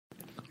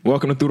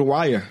Welcome to Through the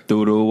Wire.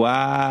 Through the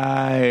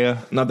Wire.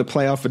 Another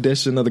playoff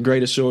edition of the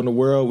greatest show in the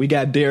world. We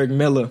got Derek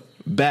Miller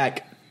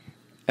back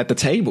at the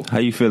table. How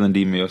you feeling,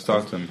 D Mills?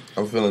 Talk to me.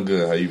 I'm feeling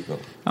good. How you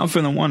feeling? I'm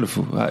feeling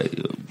wonderful.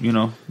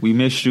 We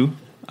missed you.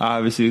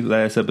 Obviously,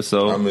 last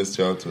episode. I missed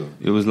y'all too.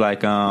 It was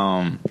like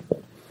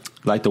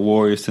the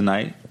Warriors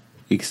tonight,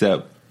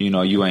 except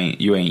you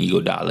ain't Eagle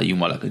Dollar. You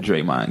more like a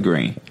Draymond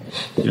Green.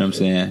 You know what I'm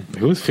saying?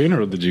 Whose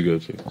funeral did you go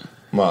to?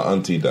 My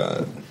auntie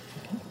died.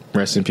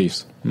 Rest in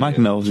peace. Mike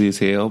nosy as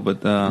hell,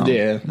 but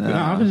yeah. No,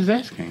 I was just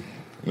asking.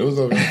 It was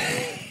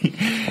okay.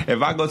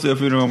 If I go to a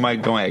funeral,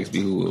 Mike, don't ask me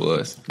who it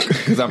was,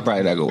 because I'm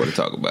probably not gonna want to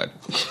talk about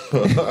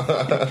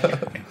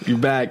it. You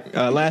back?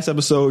 Last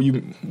episode,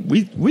 it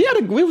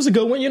was a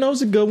good one. It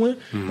was a good one.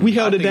 Mm-hmm. We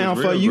held it down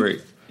for you.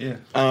 Great. Yeah.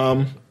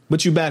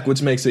 But you back,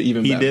 which makes it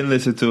even better. He didn't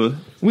listen to it.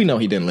 We know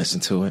he didn't listen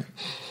to it.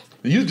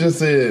 You just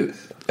said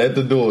at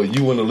the door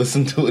you want to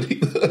listen to it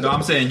either. No,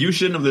 I'm saying you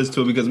shouldn't have listened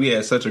to it because we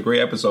had such a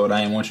great episode.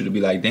 I didn't want you to be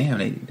like, damn,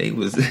 they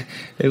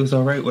was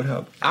all right with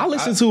help. I'll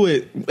listen to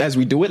it as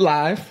we do it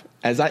live,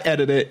 as I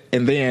edit it,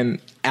 and then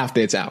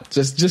after it's out.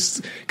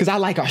 Just because I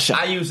like our show.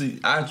 I used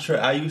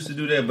to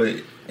do that,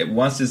 but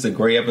once it's a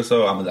great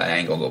episode, I'm like, I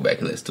ain't gonna go back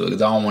and listen to it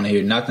because I don't want to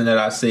hear nothing that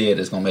I said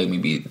that's gonna make me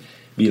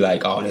be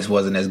like, oh, this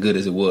wasn't as good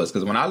as it was.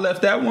 Because when I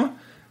left that one,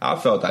 I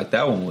felt like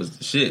that one was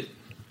the shit.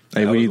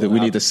 Hey, we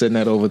need to send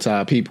that over to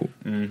our people.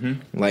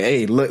 Mm-hmm. Like,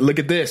 hey, look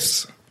at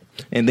this.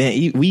 And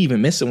then we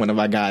even missing one of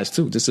our guys,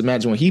 too. Just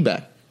imagine when he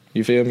back.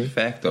 You feel me?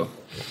 Fact, though.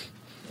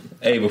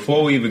 Hey,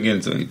 before we even get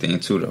into anything,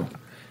 too, though,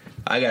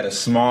 I got a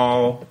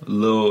small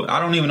little... I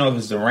don't even know if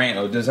it's a rant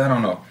or just... I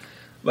don't know.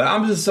 But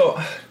I'm just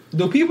so...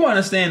 Do people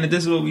understand that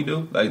this is what we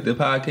do? Like, the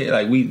podcast...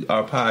 Like,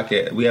 our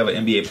podcast... We have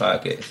an NBA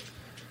podcast.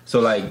 So,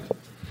 like...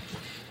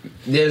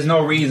 There's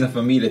no reason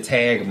for me to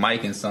tag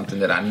Mike in something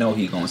that I know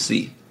he's going to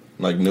see.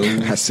 Like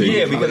news? I see.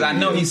 Yeah, because I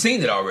know he's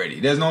seen it already.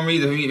 There's no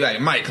reason for me to be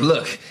like, Mike,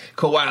 look,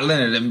 Kawhi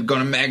Leonard, I'm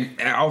going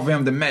to offer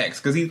him the max.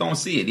 Because he's going to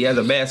see it. He has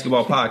a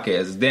basketball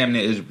podcast. It's damn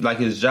near like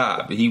his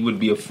job. He would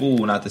be a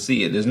fool not to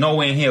see it. There's no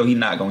way in hell he's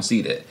not going to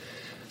see that.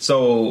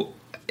 So,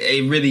 I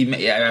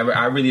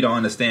really don't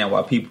understand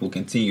why people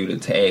continue to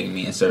tag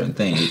me in certain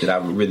things that I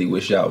really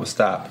wish y'all would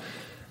stop.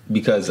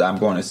 Because I'm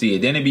going to see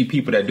it. Then it'd be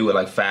people that do it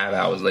like 5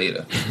 hours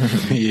later.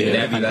 Yeah.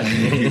 And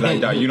that'd be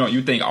like, dog,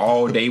 you think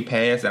all day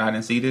passed and I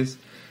didn't see this?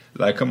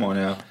 Like, come on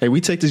now. Hey,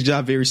 we take this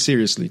job very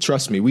seriously.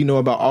 Trust me. We know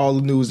about all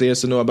the news there is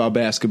to know about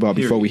basketball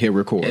before we hit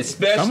record.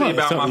 Especially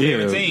about my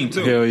favorite team,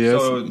 too. Hell yes.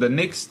 So the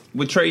Knicks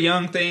with Trae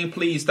Young thing,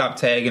 please stop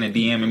tagging and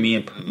DMing me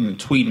and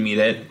tweeting me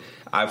that.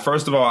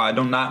 First of all, I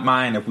do not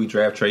mind if we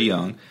draft Trae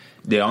Young.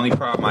 The only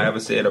problem I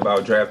ever said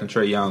about drafting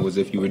Trae Young was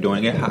if you were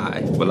doing it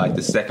high with like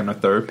the second or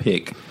third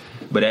pick.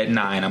 But at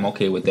 9, I'm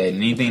okay with that. And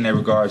anything that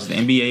regards the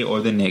NBA or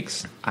the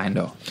Knicks, I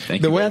know.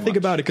 Thank you. The way I very think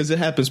much. about it, because it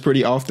happens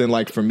pretty often,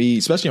 like for me,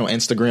 especially on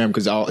Instagram,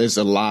 because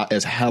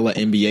it's hella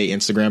NBA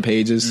Instagram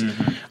pages.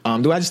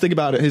 Mm-hmm. Do I just think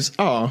about it as,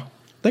 that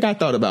guy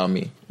thought about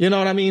me? You know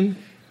what I mean?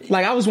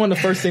 Like, I was one of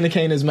the first thing that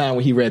came to his mind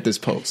when he read this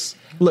post.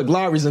 Look,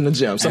 Lowry's in the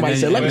gym. Somebody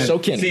said, let me show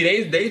Kenny.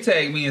 See, they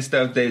tag me in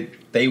stuff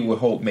that they would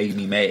hope made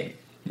me mad.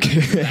 Look,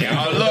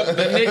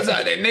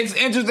 the Knicks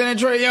interested in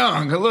Trae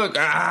Young. Look,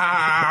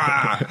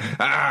 I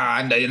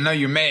know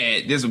you're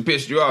mad. This will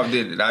piss you off,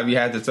 did it? You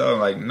had to tell them,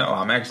 like, no,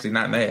 I'm actually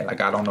not mad.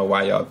 Like, I don't know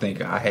why y'all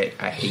think I hate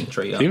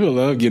Trae Young. People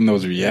love getting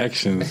those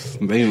reactions.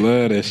 They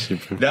love that shit.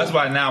 That's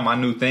why now my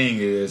new thing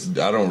is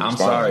I'm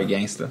sorry,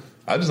 gangster.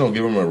 I just don't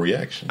give him a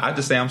reaction. I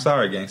just say I'm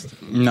sorry, gangster.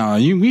 No,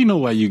 we know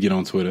why you get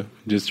on Twitter.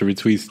 Just to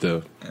retweet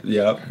stuff.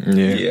 Yep.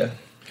 Yeah.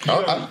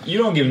 You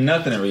don't give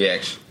nothing a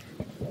reaction.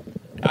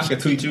 I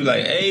could tweet you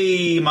like,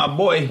 hey, my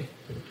boy.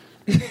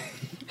 And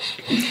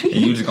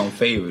you just gonna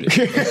favorite it.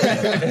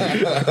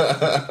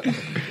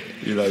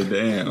 You're like,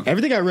 damn.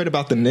 Everything I read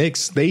about the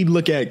Knicks, they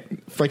look at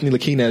Frank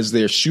Ntilikina as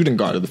their shooting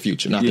guard of the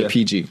future, not their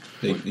PG.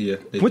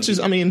 Which is,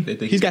 I mean,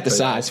 he's got the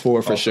size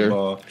for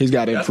sure. He's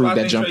got to improve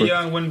that jumper. Trae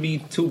Young wouldn't be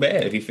too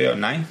bad if he fell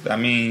 9th. I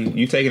mean,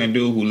 you taking a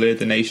dude who led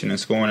the nation in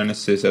scoring and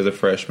assists as a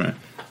freshman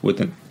with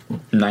the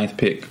 9th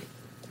pick.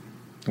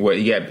 What,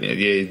 he got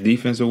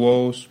defensive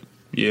woes?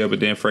 Yeah, but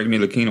then Frank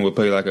Ntilikina would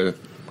play like a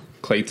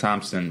Klay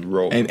Thompson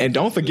role. And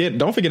don't forget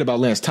about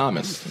Lance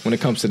Thomas when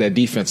it comes to that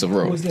defensive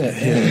role. Who's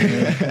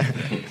that?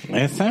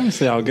 Lance Thomas,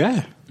 y'all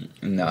guy.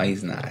 No,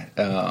 he's not.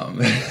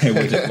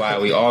 Which is why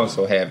we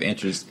also have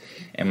interest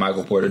in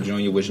Michael Porter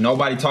Jr., which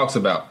nobody talks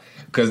about.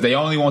 Because they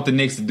only want the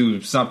Knicks to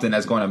do something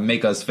that's going to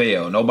make us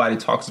fail. Nobody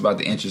talks about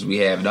the interest we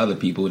have in other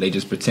people. They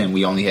just pretend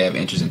we only have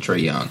interest in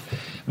Trae Young.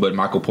 But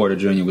Michael Porter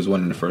Jr. was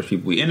one of the first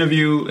people we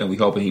interviewed, and we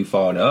hoping he'd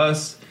fall to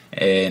us.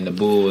 And the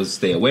Bulls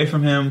stay away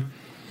from him.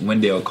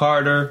 Wendell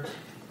Carter.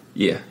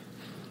 Yeah.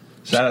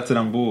 Shout out to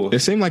them Bulls. It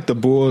seemed like the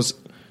Bulls,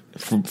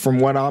 from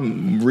what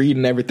I'm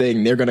reading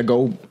everything, they're going to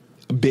go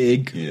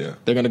big. Yeah.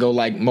 They're going to go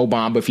like Mo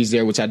Bamba if he's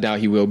there, which I doubt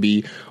he will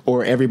be.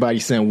 Or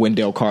everybody's saying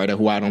Wendell Carter,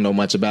 who I don't know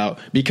much about.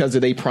 Because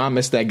they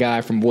promised that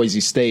guy from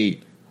Boise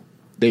State,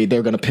 they're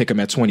going to pick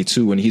him at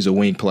 22 and he's a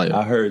wing player.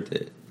 I heard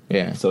that.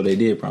 Yeah. So they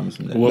did promise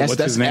him that. Well,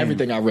 that's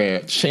everything I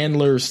read.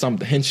 Chandler,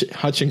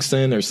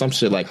 Hutchinson, or some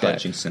shit like that.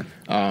 Hutchinson.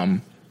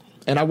 And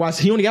I watched.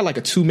 He only got like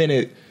a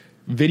 2-minute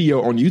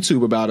video on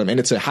YouTube about him, and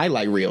it's a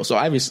highlight reel. So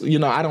obviously,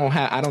 I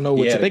don't know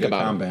what to think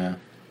about him.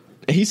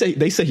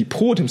 They say he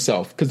pulled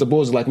himself because the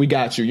Bulls are like, we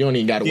got you. You don't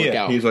even got to work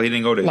out. He's like, he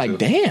didn't go there. Like,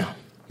 damn.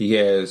 He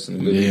has some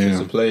good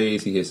defensive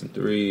plays. He hit some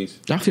threes.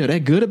 Y'all feel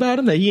that good about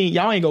him that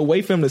y'all ain't gonna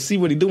wait for him to see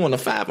what he do on the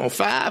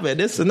 5-on-5 and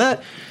this and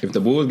that. If the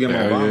Bulls get him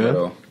Obama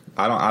though,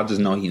 I just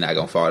know he's not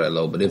gonna fall that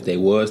low. But if they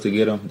was to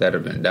get him, that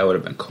would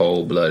have been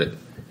cold blooded.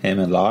 Him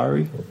and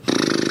Lowry,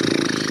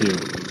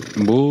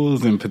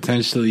 Bulls and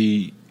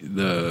potentially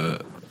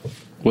the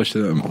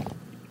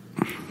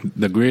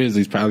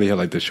Grizzlies probably had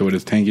like the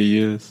shortest tenure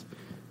years.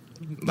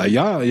 Like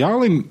y'all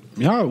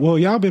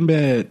been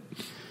bad.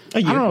 I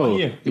don't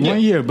know,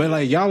 1 year, but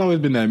like y'all always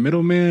been that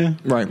middleman,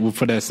 right? With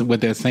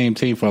that same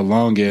team for a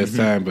long ass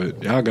time,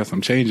 but y'all got some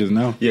changes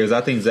now. Yeah, because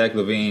I think Zach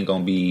LaVine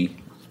gonna be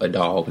a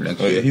dog next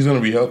year. He's gonna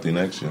be healthy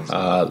next year.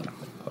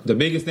 The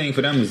biggest thing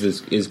for them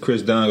is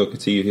Chris Dunn gonna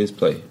continue his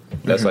play.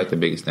 That's like the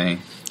biggest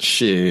thing.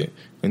 Shit.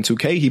 In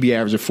 2K, he be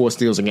averaging 4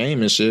 steals a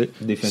game and shit.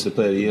 Defensive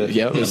player of the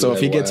year. Yeah. So if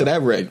he gets to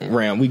that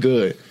round, we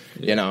good.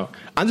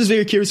 I'm just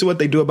very curious to what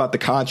they do about the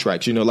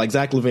contracts. Like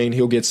Zach LaVine,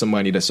 he'll get some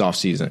money this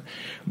offseason.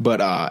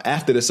 But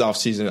after this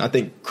offseason, I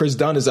think Chris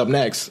Dunn is up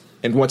next.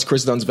 And what's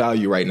Chris Dunn's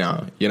value right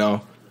now?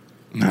 Not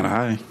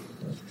high.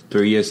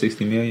 3 years,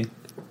 $60 million.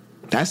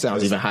 That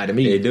sounds even high to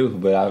me. They do,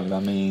 but I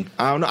mean,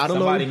 I don't know.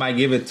 Somebody might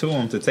give it to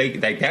him to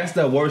take. Like that's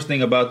the worst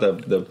thing about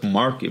the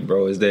market,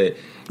 bro. Is that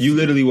you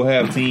literally will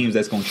have teams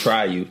that's gonna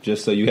try you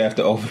just so you have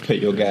to overpay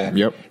your guy.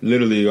 Yep.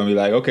 Literally, you're gonna be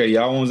like, okay,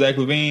 y'all want Zach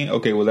LaVine?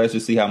 Okay, well let's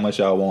just see how much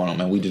y'all want him,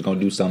 and we just gonna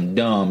do something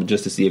dumb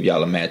just to see if y'all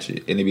will match it.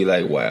 And it'd be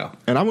like, wow.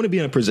 And I want to be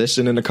in a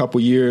position in a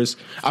couple years.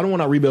 I don't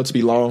want our rebuild to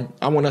be long.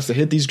 I want us to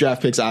hit these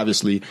draft picks,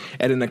 obviously,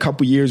 and in a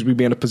couple years we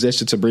be in a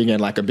position to bring in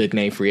like a big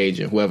name free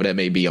agent, whoever that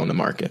may be on the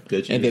market,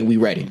 and then we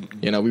ready.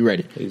 We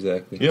ready.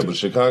 Exactly. Yeah, but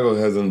Chicago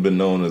hasn't been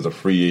known as a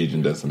free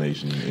agent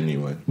destination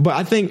anyway. But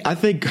I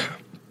think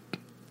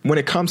when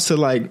it comes to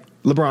like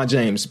LeBron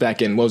James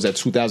back in, what was that,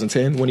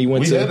 2010 when he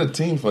went we had a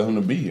team for him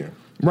to be here.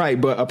 Right,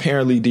 but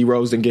apparently D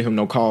Rose didn't give him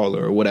no call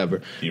or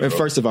whatever. And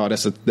first of all,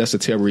 that's a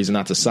terrible reason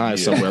not to sign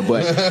somewhere.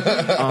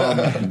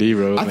 But D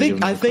Rose,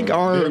 I think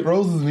our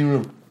Rose isn't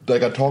even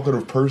like a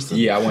talkative person.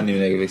 Yeah, I wouldn't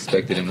even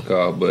expected him to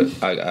call,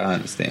 but I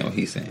understand what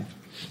he's saying.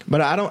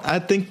 But I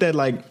think that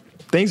like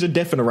things are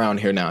different around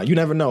here now. You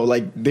never know.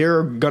 Like there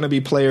are going to be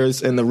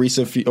players in the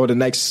the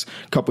next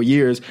couple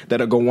years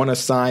that are going to want to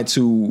sign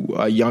to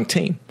a young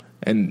team.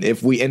 And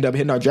if we end up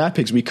hitting our draft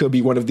picks, we could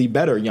be one of the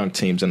better young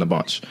teams in the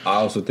bunch. I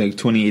also think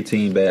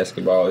 2018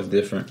 basketball is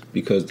different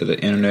because of the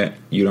internet.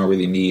 You don't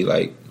really need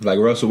like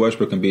Russell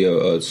Westbrook can be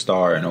a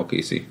star in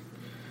OKC.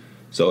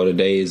 So the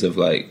days of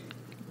like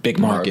big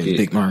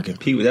market.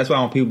 People, that's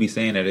why when people be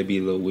saying that, it'd be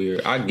a little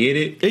weird. I get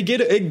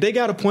it. They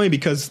got a point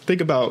because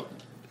think about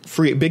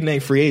big name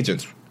free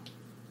agents.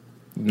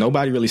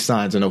 Nobody really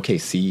signs in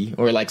OKC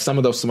or like some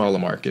of those smaller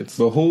markets.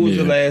 But who was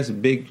the last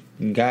big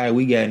guy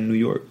we got in New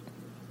York?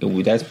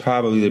 That's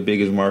probably the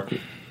biggest market.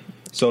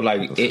 So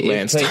like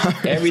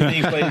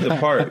everything plays a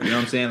part. You know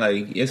what I'm saying?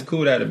 Like it's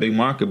cool to have a big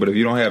market, but if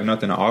you don't have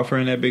nothing to offer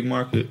in that big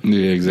market,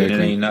 exactly, then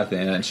it ain't nothing.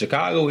 And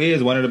Chicago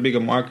is one of the bigger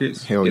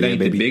markets. It ain't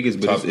the biggest,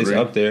 but it's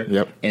up there.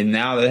 Yep. And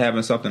now they're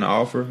having something to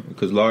offer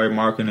because Lauri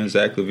Markkanen and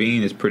Zach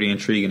LaVine is pretty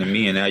intriguing to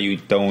me. And now you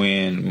throw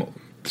in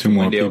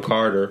Wendell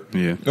Carter.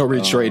 Yeah. Or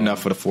we trading up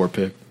for the 4th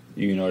pick.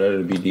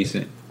 That'll be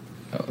decent.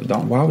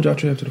 Why would y'all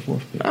trade up to the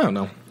 4th pick? I don't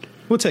know.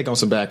 We'll take on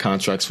some bad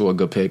contracts for a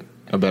good pick.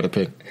 A better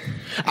pick.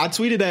 I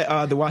tweeted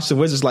at the Washington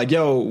Wizards like,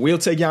 yo, we'll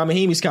take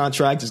Yamahimi's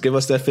contract. Just give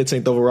us that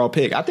 15th overall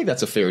pick. I think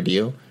that's a fair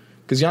deal.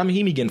 Because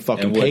Yamahimi getting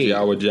fucking paid.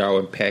 Would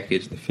y'all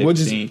package the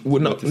 15th?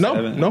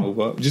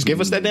 No. Just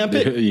give us that damn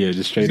pick. Yeah,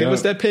 just straight up. Give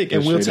us that pick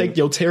and we'll take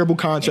your terrible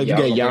contract. You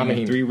get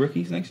Yamahimi. 3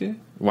 rookies next year?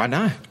 Why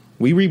not?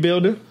 We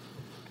rebuild it.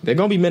 They're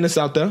going to be minutes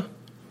out there.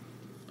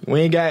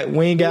 We ain't got.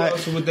 Who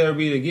else would there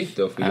be to get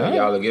though for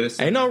y'all to get us?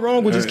 Ain't no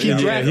wrong with just keep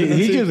drafting.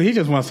 He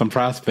just wants some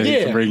prospects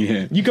to bring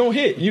in. You gonna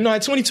hit.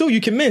 At 22 you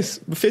can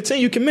miss.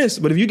 15 you can miss.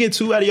 But if you get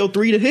 2 out of your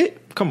 3 to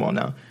hit, come on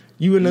now.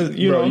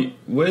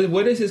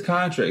 What is his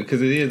contract?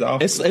 Because it is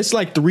off. It's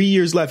like 3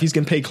 years left. He's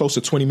getting paid close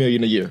to $20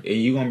 million a year. And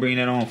you gonna bring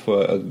that on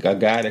for a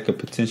guy that could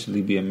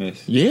potentially be a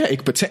miss? Yeah,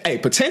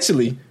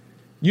 potentially.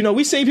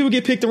 We seen people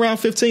get picked around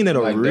 15 that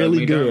are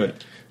really good.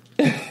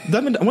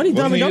 When he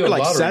done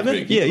like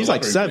 7? Yeah, he's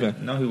like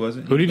 7. No, he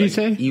wasn't. Who did he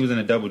say? He was in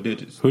the double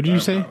digits. Who did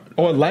you say?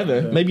 Or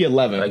 11, maybe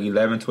 11. Like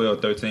 11,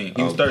 12, 13.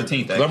 He was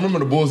 13th. I remember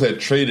the Bulls had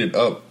traded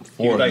up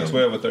for him. He was like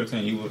 12 or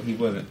 13. He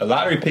wasn't. A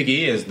lottery pick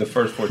is the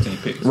first 14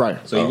 picks.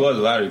 Right. So he was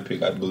a lottery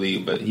pick, I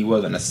believe, but he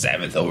wasn't a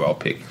 7th overall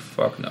pick.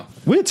 Fuck no.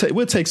 We'll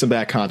take some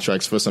bad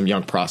contracts for some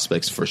young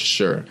prospects for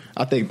sure.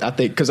 I think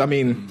because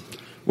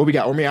what we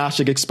got? Omer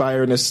Asik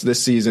expiring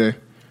this season.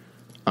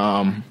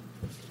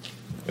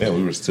 Yeah,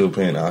 we were still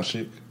paying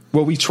Asik.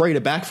 Well, we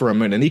traded back for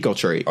him in an eco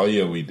trade. Oh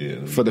yeah, we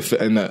did for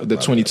the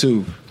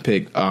 22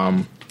 pick.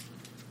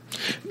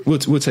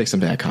 We'll take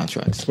some bad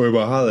contracts. What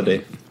about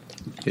Holiday?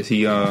 Is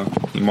he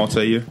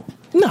multi-year?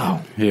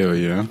 No. Hell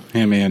yeah.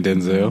 Him and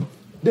Denzel.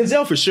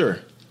 Denzel for sure.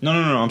 No.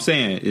 I'm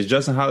saying, is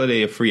Justin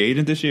Holiday a free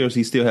agent this year, or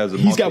he still has a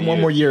He's got one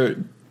more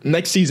year.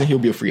 Next season, he'll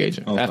be a free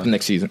agent. Okay. After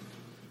next season.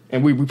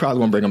 And we probably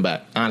won't bring him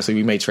back. Honestly,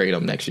 we may trade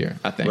him next year,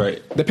 I think.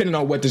 Right. Depending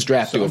on what this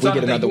draft do. If we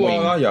get another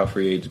wing. Who are y'all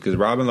free agents? Because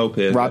Robin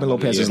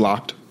Lopez is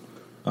locked.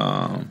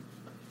 I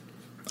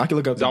can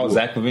look up the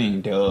Zach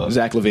LaVine.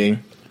 Zach LaVine.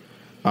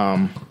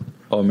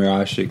 Omer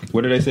Ashik.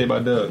 What did they say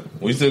about Doug?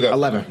 We still got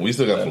 11. We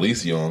still got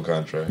Felicio on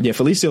contract. Yeah,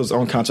 Felicio's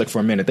on contract for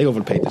a minute. They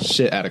overpaid the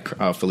shit out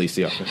of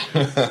Felicio.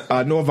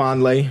 Noah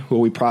Vonleh, who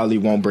we probably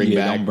won't bring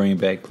back. Don't bring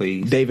back,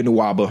 please. David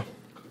Nwaba.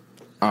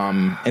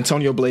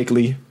 Antonio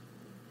Blakely.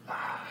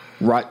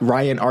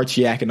 Ryan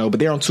Archiakino, but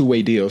they're on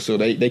two-way deals, so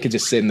they could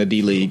just sit in the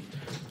D League.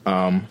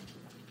 But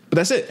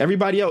that's it.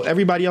 Everybody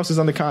else is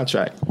under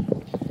contract.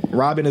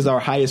 Robin is our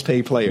highest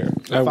paid player,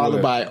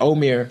 followed by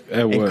Omer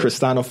and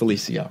Cristano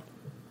Felicio.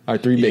 Our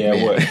three big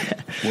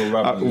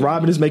men.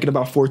 Robin is making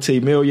about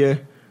 $14 million,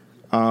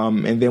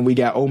 and then we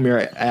got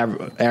Omer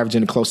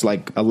averaging close to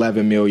like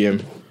 $11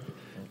 million,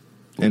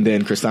 and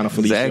then Cristano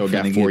Felicio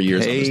got 4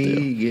 years on his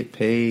deal. Get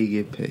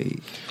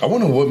paid. I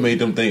wonder what made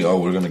them think,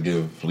 we're gonna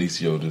give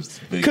Felicio this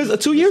big. Because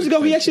 2 years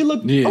ago, he actually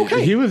looked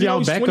okay. He was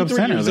y'all backup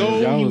center.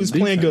 He was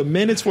playing good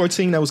minutes for a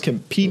team that was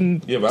competing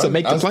to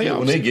make the playoffs.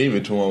 When they gave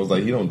it to him, I was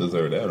like, he don't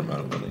deserve that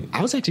amount of money.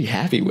 I was actually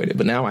happy with it,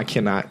 but now I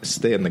cannot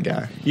stand the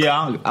guy.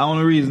 Yeah,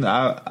 only reason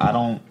I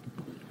don't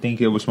think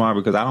it was smart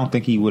because I don't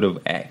think he would have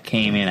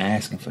came in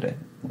asking for that.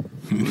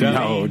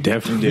 No,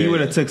 definitely. He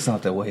would have took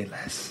something way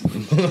less.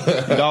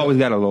 He always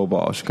got a low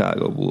ball,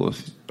 Chicago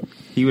Bulls.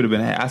 He would have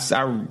been. I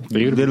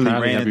literally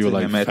ran into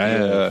him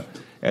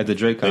at the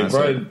Drake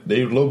concert.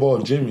 They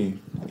lowballed Jimmy.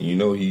 You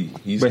know he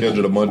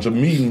scheduled a bunch of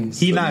meetings.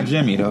 He's not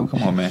Jimmy though.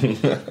 Come on, man.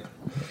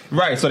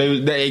 Right, so they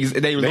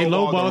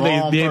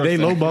lowballed they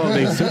lowballed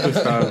their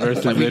superstar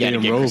versus like, Eddie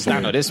and Rose.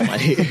 I know this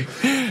money.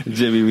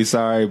 Jimmy, we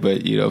sorry,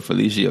 but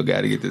Felicio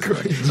got to get this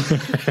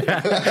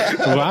right.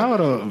 Well, I would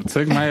have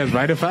took my ass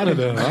right up out of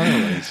there.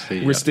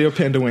 We're still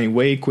paying Dwayne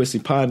Wade, Quincy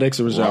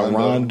Pondexter, Rajon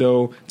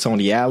Rondo,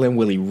 Tony Allen,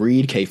 Willie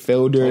Reed, Kay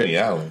Felder. Tony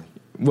Allen.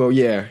 Well,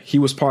 yeah, he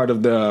was part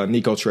of the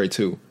Nico trade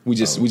too. We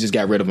just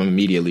got rid of him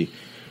immediately.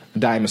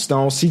 Diamond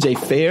Stone, CJ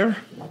Fair.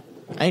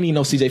 I didn't even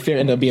know CJ Fair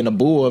ended up being a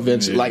Bull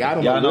eventually. Like I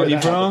don't know where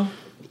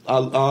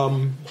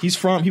he's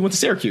from. He went to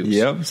Syracuse.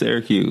 Yep,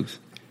 Syracuse.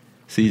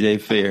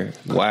 CJ Fair.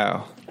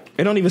 Wow.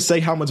 It don't even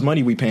say how much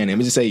money we paying him.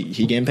 It just say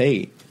he getting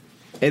paid.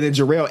 And then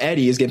Jarrell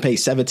Eddy is getting paid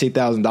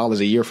 $17,000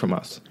 a year from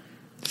us.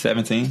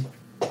 17?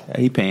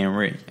 He paying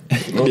rent.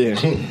 Yeah.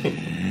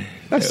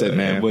 That's it,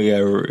 man. We got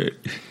rent.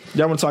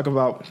 Y'all want to talk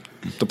about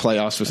the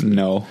playoffs?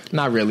 No.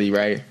 Not really,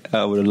 right?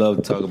 I would have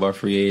loved to talk about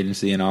free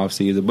agency and off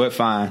season, but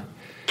fine.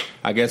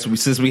 I guess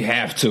since we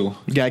have to.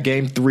 You got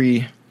game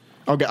 3.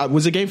 Okay, that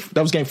was game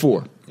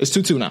 4. It's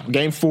 2-2 now.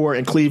 Game 4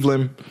 in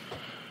Cleveland.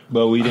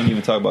 But we didn't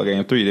even talk about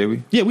game 3, did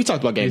we? Yeah, we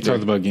talked about game 3. We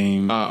talked about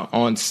game.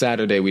 On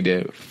Saturday we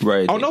did.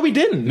 Right. Oh, no, we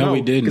didn't. No,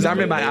 we didn't. Because I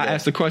remember I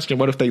asked the question,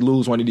 what if they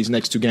lose one of these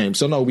next 2 games?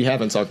 So, no, we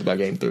haven't talked about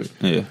game 3.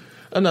 Yeah.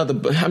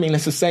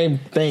 It's the same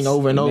thing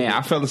over and over. Man,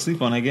 I fell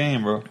asleep on that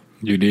game, bro.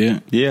 You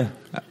did? Yeah.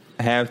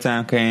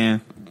 Halftime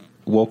came,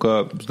 woke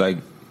up, it was like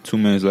 2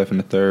 minutes left in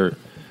the third.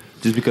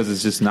 Just because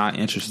it's just not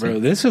interesting. Bro,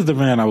 this is the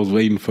man I was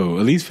waiting for,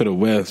 at least for the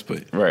West,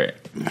 but right.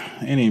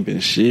 It ain't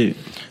been shit.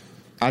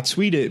 I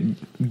tweeted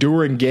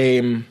during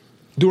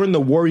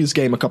the Warriors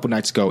game a couple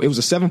nights ago. It was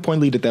a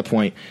 7-point lead at that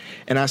point,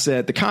 and I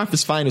said the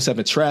conference finals have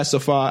been trash so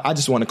far. I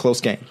just want a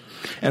close game.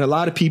 And a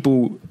lot of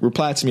people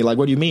replied to me like,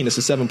 "What do you mean? It's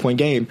a 7-point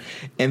game."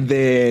 And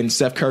then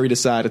Steph Curry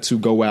decided to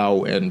go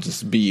out and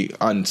just be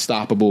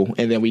unstoppable,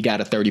 and then we got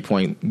a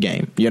 30-point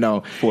game.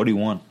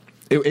 41.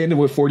 It ended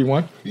with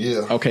 41?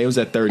 Yeah. Okay, it was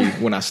at 30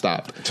 when I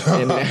stopped.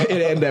 And it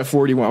ended at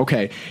 41.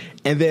 Okay.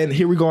 And then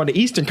here we go on the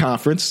Eastern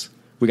Conference.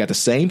 We got the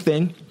same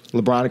thing.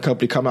 LeBron and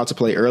company come out to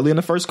play early in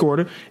the first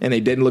quarter, and they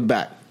didn't look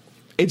back.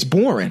 It's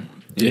boring.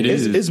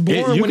 It's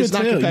boring when it's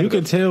not competitive. You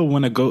can tell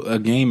when a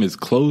game is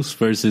close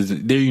versus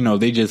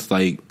they just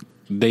like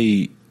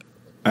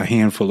a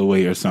handful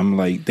away or something,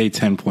 like they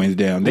 10 points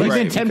down. They've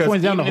been 10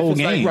 points down the whole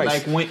game.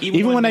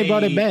 Even when they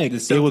brought it back,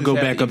 they would go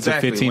back up to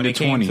 15 to 20. When it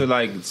came to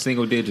like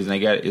single digits,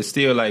 and it's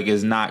still like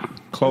it's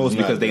not close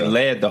because they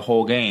led the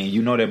whole game.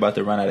 They're about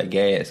to run out of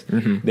gas.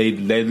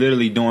 Mm-hmm. They're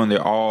literally doing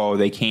all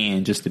they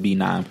can just to be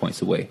 9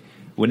 points away.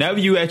 Whenever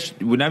you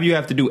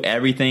have to do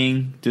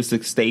everything just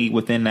to stay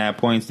within 9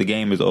 points, the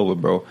game is over,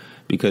 bro.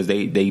 Because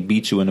they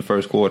beat you in the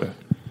first quarter.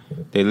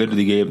 They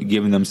literally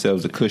giving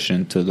themselves a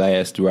cushion to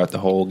last throughout the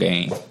whole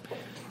game.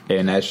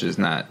 And that's just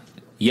not.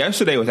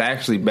 Yesterday was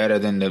actually better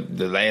than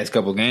the last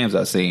couple of games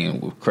I've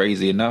seen.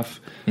 Crazy enough,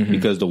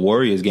 because the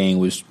Warriors game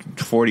was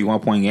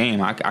 41-point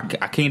game. I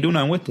can't do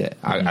nothing with that.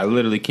 I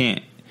literally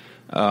can't.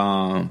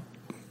 And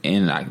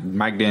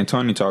Mike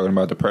D'Antoni talking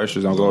about the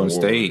pressures on Golden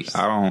State.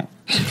 I don't.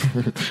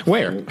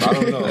 Where? I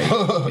don't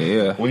know.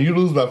 Yeah. When you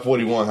lose by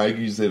 41, how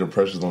can you say the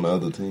pressure's on the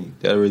other team?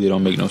 That really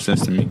don't make no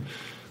sense to me.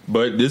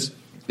 But this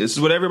This is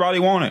what everybody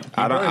wanted.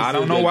 I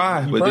don't know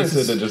why, but this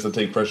is just to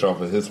take pressure off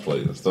of his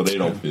players, so they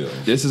don't feel.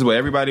 This is what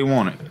everybody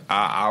wanted.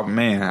 I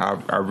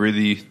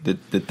really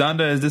the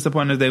Thunder, as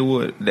disappointed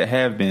as they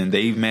have been,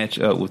 they match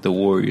up with the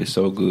Warriors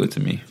so good to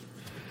me.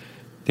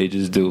 They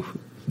just do.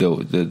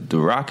 The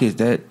Rockets,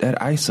 that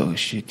ISO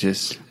shit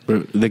just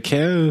the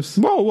Cavs.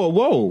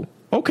 Whoa.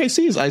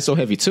 OKC is ISO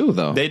heavy too,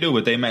 though. They do,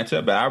 but they match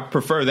up. But I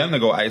prefer them to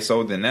go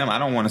ISO than them. I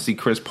don't want to see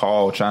Chris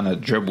Paul trying to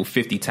dribble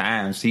 50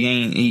 times.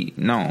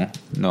 No.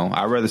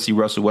 I'd rather see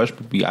Russell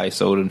Westbrook be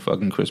ISO than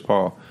fucking Chris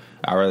Paul.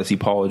 I'd rather see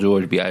Paul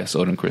George be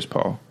ISO than Chris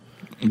Paul.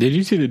 Did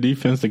you see the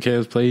defense the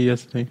Cavs played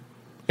yesterday?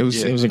 It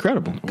was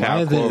incredible.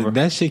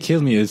 That shit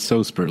kills me. It's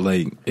so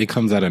it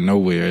comes out of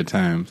nowhere at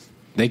times.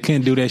 They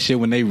couldn't do that shit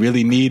when they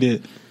really need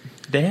it.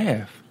 They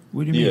have.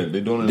 What do you mean?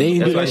 They're doing it. They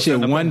ain't do that shit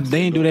one.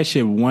 They ain't do that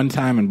shit one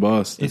time in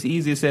Boston. It's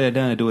easier said than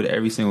done to do it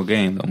every single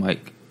game. I'm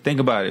like, think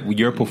about it. When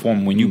you're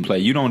performing, when you play,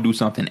 you don't do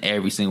something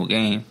every single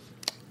game.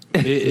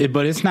 But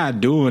it's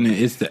not doing it.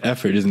 It's the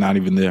effort is not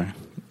even there.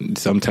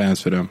 Sometimes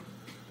for them.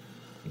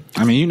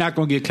 I mean, you're not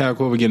gonna get Kyle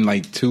Korver getting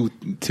like two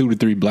to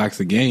three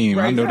blocks a game.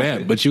 Right, I know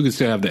that, but you can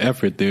still have the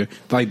effort there.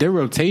 Like their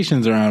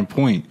rotations are on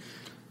point.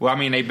 Well, I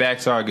mean, they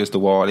backs are against the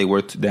wall. They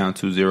were down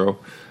 2-0.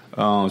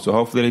 So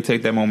hopefully they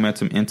take that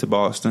momentum into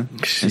Boston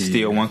and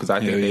steal one because I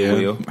think they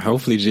will.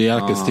 Hopefully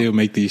J.R. can still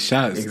make these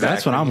shots. Exactly.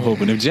 That's what I'm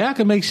hoping. If J.R.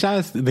 can make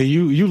shots, then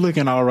you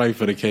looking all right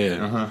for the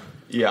Cavs.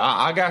 Yeah,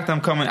 I got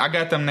them coming. I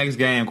got them next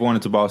game going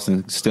into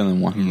Boston stealing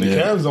one. The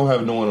Cavs don't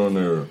have no one on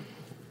their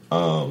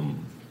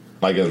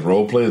like as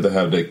role players that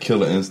have that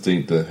killer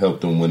instinct to help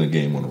them win a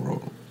game on the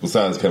road.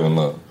 Besides Kevin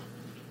Love,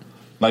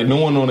 like no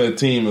one on that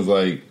team is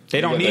like. They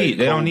don't need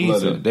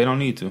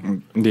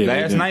to. Yeah,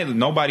 Last night,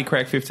 nobody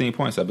cracked 15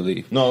 points, I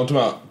believe. No, I'm talking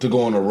about to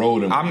go on the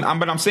road. But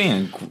I'm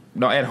saying,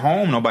 no, at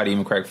home, nobody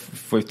even cracked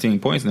 15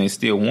 points, and they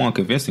still won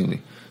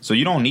convincingly. So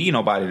you don't need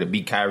nobody to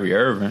beat Kyrie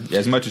Irving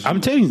as much as I'm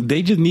telling you,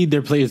 they just need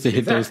their players to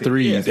hit those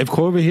threes. Yeah. If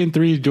Korver hitting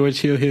threes,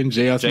 George Hill hitting,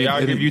 JR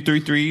give you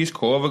 3 threes,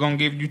 Korver gonna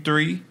give you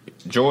 3.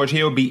 George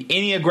Hill be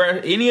any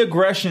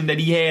aggression that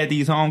he had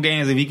these home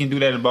games. If he can do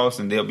that in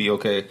Boston, they'll be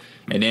okay.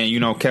 And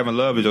then Kevin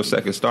Love is your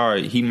second star.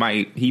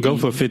 He go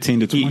for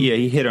 15 to 20.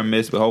 He hit or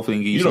miss, but hopefully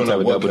he can give you some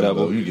type of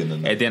double.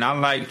 And then I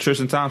like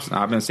Tristan Thompson.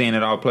 I've been saying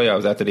it all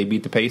playoffs after they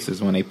beat the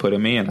Pacers when they put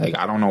him in. Like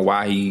I don't know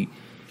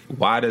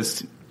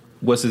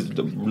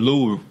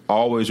Lou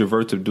always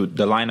revert to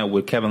the lineup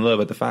with Kevin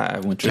Love at the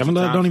 5 when Kevin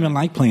Love don't even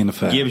like playing the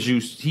 5.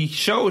 He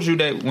shows you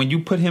that when you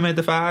put him at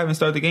the 5 and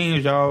start the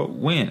games, y'all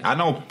win. I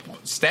know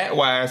stat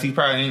wise, he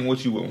probably ain't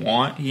what you would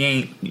want. He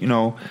ain't,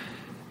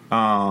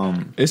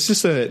 it's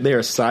just their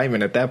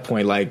assignment at that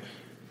point. Like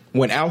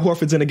when Al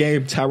Horford's in the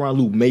game, Tyronn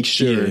Lue makes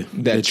sure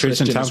that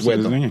Tristan is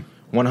with him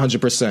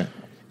 100%.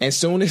 And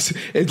soon as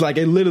it's like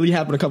it literally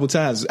happened a couple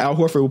times. Al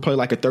Horford will play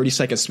like a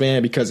 30-second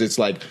span because it's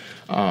like.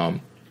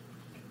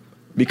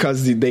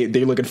 Because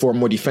they're looking for a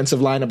more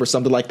defensive lineup or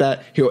something like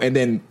that.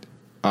 Tyronn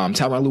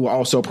Lue will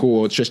also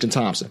pull Tristan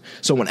Thompson.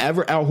 So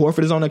whenever Al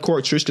Horford is on the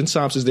court, Tristan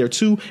Thompson's there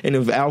too. And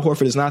if Al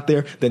Horford is not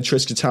there, then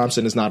Tristan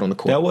Thompson is not on the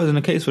court. That wasn't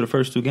the case for the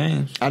first 2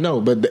 games. I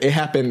know, but it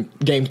happened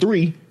game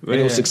 3 and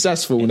it was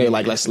successful. And they're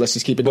like, let's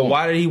just keep it going. But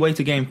why did he wait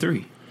to game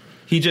 3?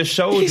 He just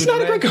showed he's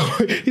not a great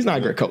coach. He's not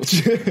a great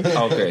coach.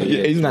 Okay,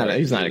 yeah.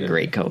 He's not a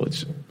great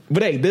coach.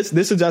 But hey,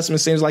 this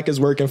adjustment seems like it's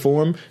working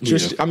for him.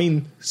 Tristan, I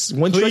mean,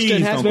 when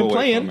Tristan has been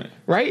playing,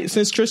 right?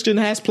 Since Tristan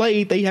has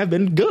played, they have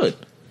been good.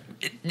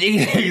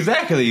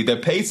 Exactly. The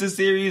Pacers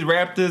series,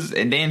 Raptors,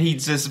 and then he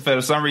just for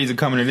some reason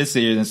coming to this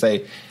series and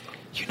say,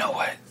 you know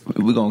what,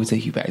 we're gonna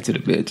take you back to the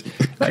bench.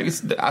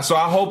 So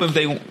I hope if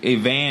they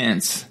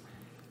advance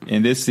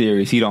in this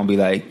series, he don't be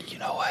like, you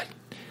know what,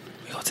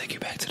 we're gonna take you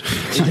back to the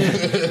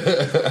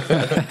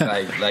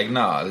bench.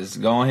 No, let's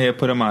go ahead,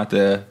 put him out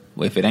there.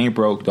 If it ain't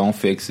broke, don't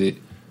fix it.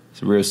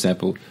 It's real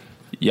simple.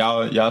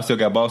 Y'all still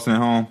got Boston at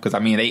home? Because I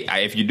mean,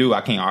 if you do, I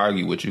can't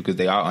argue with you because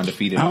they are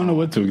undefeated. I don't know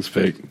what to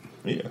expect.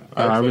 Yeah,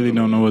 I really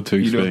don't know what to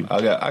expect.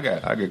 I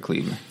got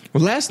Cleveland.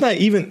 Well, last night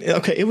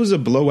it was a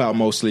blowout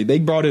mostly. They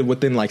brought it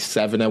within like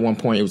 7 at one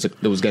point.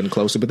 It was getting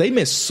closer, but they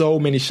missed so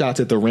many shots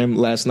at the rim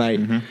last night.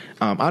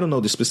 I don't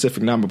know the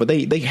specific number, but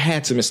they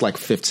had to miss like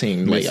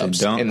 15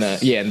 layups. And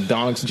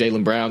dunks.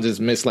 Jaylen Brown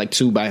just missed like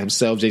 2 by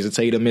himself. Jason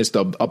Tatum missed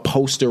a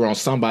poster on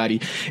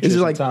somebody. It's just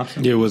like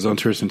it was on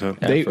Tristan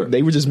Thompson.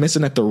 They were just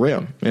missing at the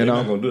rim. They're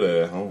not gonna do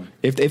that at home.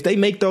 If they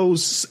make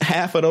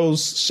half of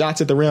those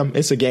shots at the rim,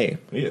 it's a game.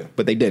 Yeah,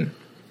 but they didn't.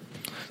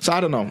 So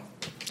I don't know.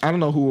 I don't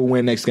know who will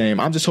win next game.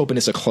 I'm just hoping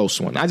it's a close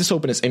one. I just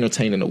hoping it's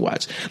entertaining to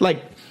watch.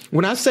 Like,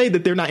 when I say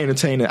that they're not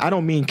entertaining, I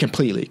don't mean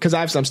completely. Because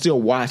obviously I'm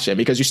still watching.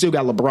 Because you still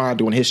got LeBron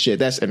doing his shit.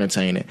 That's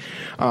entertaining.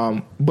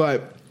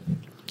 But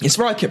as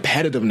far as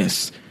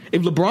competitiveness,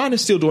 if LeBron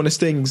is still doing his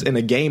things and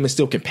the game is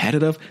still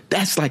competitive,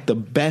 that's like the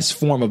best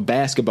form of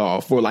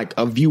basketball for like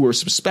a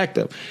viewer's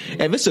perspective.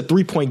 And if it's a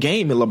 3-point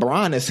game and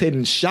LeBron is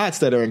hitting shots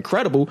that are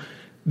incredible,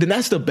 then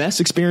that's the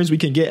best experience we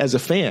can get as a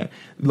fan.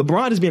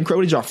 LeBron is being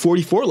incredible. He dropped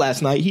 44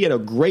 last night. He had a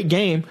great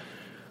game,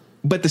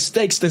 but the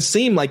stakes didn't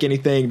seem like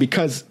anything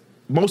because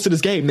most of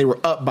this game, they were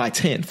up by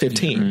 10,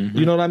 15. Mm-hmm.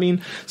 You know what I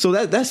mean?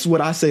 So that's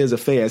what I say as a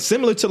fan.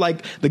 Similar to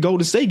like the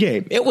Golden State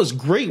game. It was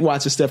great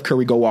watching Steph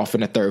Curry go off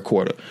in the third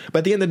quarter. But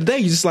at the end of the day,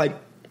 you're just like,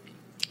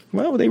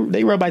 well,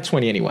 they were up by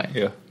 20 anyway.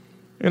 Yeah.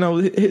 You know,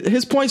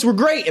 his points were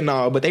great and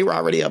all, but they were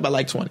already up by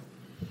like 20.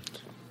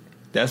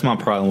 That's my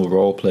problem with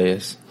role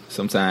players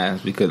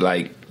sometimes because,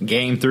 like,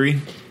 game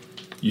 3,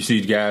 you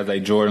see guys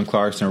like Jordan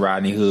Clarkson,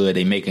 Rodney Hood,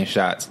 they making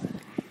shots.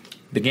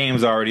 The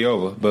game's already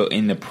over. But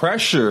in the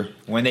pressure,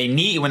 when the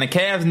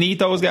Cavs need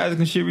those guys to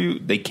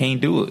contribute, they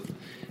can't do it.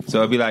 So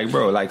it'd be like,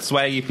 bro, like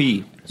Swaggy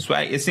P.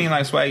 It seemed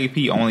like Swaggy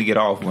P only get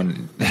off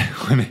when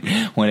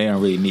they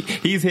don't really need.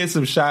 He's hit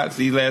some shots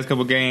these last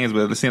couple games,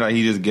 but it seems like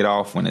he just get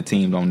off when the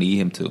team don't need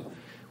him to,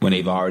 when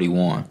they've already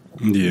won.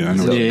 Yeah, I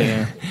know. So,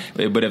 yeah.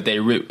 But if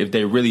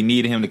they really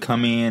needed him to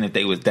come in, if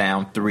they was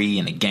down 3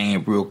 and the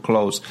game real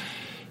close,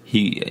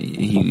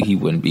 he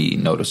wouldn't be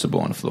noticeable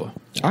on the floor.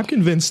 I'm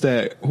convinced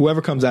that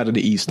whoever comes out of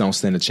the East don't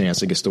stand a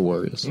chance against the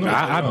Warriors. No,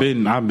 I've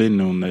been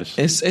on this.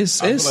 It's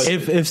if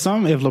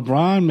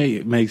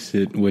LeBron makes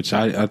it, which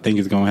I think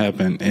is going to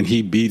happen, and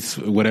he beats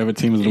whatever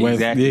team is the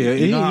West,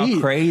 how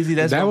crazy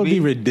that would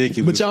be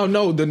ridiculous. But y'all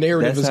know the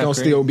narrative is going to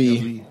still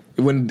be.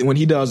 When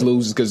he does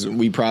lose, because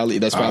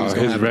that's probably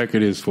his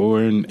record is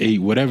 4-8,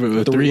 whatever,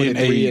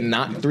 3-8, and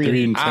not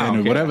 3-10,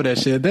 or whatever that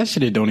shit. That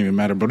shit, it don't even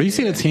matter, bro. Do you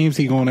see the teams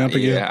he going up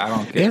against? Yeah, I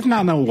don't care. It's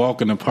not no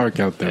walk in the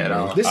park out there,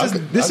 bro.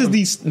 This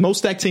is the most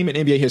stacked team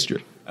in NBA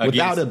history,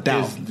 without a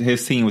doubt.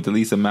 His team with the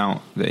least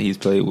amount that he's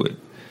played with.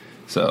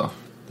 So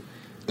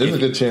there's a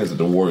good chance that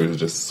the Warriors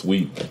just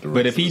sweep.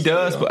 But if he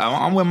does,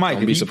 I'm with Mike.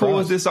 If he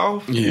pulls this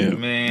off,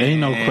 man,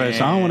 ain't no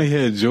question. I don't want to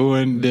hear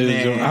Jordan.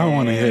 I don't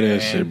want to hear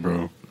that shit,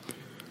 bro.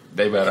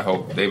 They better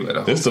hope.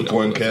 This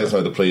supporting cast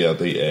had to play out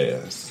their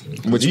ass,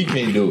 but he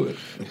can't do it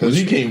because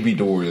he can't beat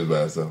the Warriors by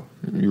himself.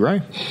 You're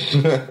right.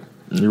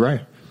 You're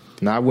right.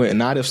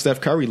 Not if Steph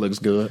Curry looks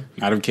good.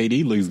 Not if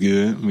KD looks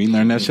good. We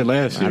learned that shit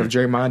last year. Not if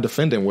Draymond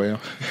defending well,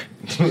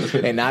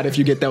 and not if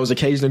you get those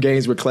occasional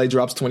games where Clay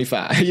drops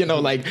 25. You know,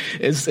 like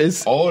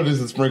it's all of this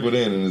is sprinkled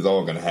in, and it's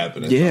all going to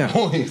happen. At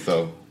some point,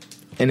 so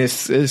and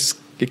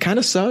it kind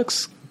of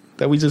sucks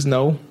that we just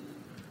know.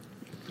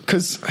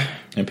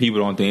 And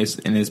people don't think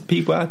there's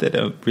people out there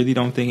that really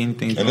don't think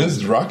anything. And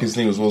this Rockets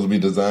team was supposed to be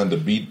designed to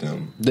beat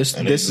them. This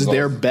is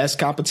their best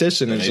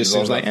competition, and it just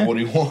seems like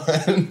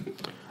 41.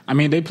 I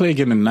mean, they play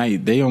again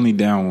tonight. They only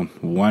down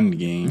 1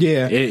 game.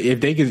 Yeah, if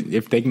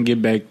they can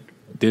get back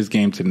this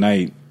game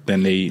tonight,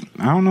 then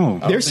I don't know.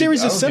 Their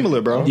series is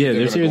similar, bro. Yeah,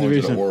 their series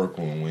is similar.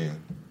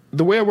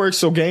 The way it works,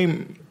 so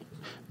game.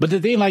 But the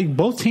thing, like,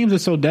 both teams are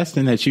so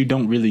destined that you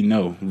don't really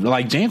know.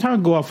 Like, James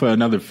Harden go off for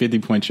another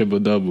 50-point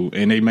triple-double,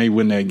 and they may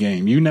win that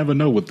game. You never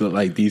know with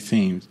these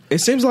teams. It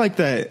seems like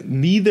that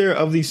neither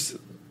of these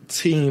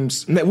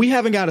teams, we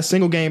haven't got a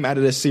single game out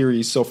of this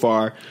series so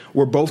far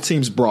where both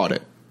teams brought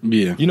it.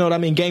 Yeah. You know what I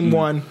mean? Game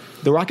 1,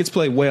 the Rockets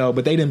played well,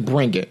 but they didn't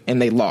bring it,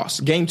 and they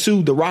lost. Game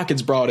 2, the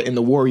Rockets brought it, and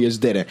the Warriors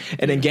didn't.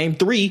 And then Game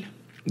 3,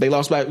 the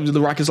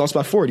Rockets lost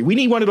by 40. We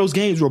need one of those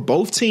games where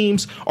both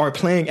teams are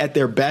playing at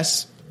their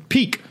best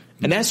peak.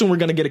 And that's when we're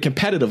going to get a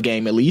competitive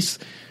game, at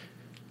least.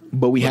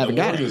 But we haven't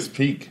got it. The Warriors'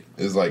 peak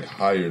is like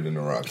higher than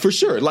the Rockets. For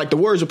sure. Like, the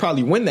Warriors will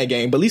probably win that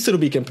game, but at least it'll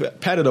be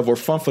competitive or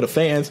fun for the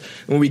fans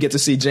when we get to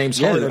see James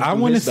Harden. I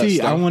want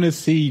to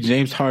see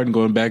James Harden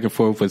going back and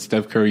forth with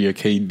Steph Curry or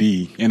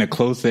KD in a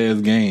close ass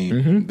game.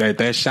 Mm-hmm.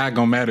 That shot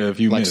gonna matter if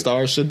you like miss.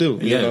 Stars should do.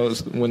 Yeah. You know,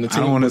 when the team,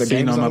 I don't want to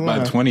see them up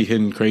by 20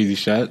 hitting crazy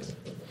shots.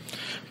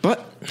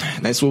 But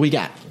that's what we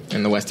got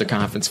in the Western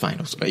Conference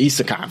Finals, or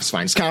Eastern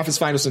Conference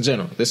Finals in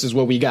general. This is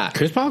what we got.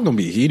 Chris Paul gonna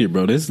be heated,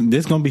 bro. This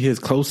gonna be his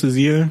closest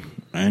year,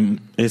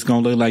 and it's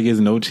gonna look like there's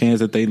no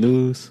chance that they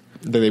lose.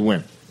 That they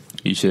win.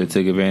 He should have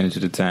taken advantage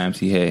of the times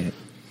he had.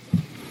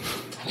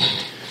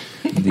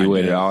 He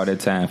waited all that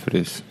time for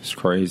this. It's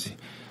crazy.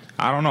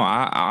 I don't know.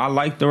 I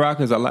like the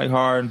Rockets. I like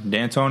Harden.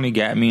 D'Antoni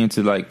got me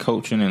into like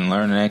coaching and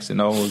learning X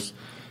and O's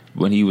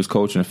when he was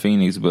coaching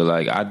Phoenix, but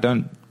like I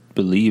don't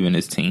believe in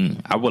this team.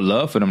 I would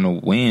love for them to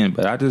win,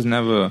 but I just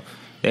never.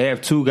 They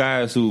have 2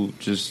 guys who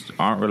just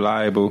aren't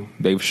reliable.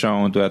 They've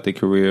shown throughout their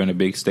career in the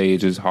big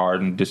stages.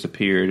 Harden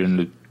disappeared in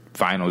the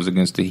finals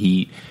against the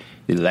Heat.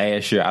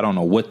 Last year, I don't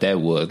know what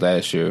that was.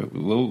 Last year,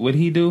 what did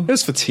he do? It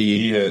was fatigue.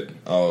 He had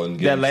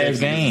that last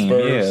game.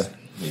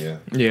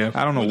 Yeah.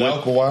 I don't know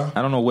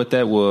I don't know what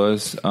that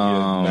was.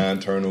 9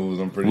 turnovers.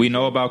 I'm pretty. We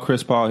know about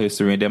Chris Paul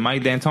history, and that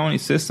Mike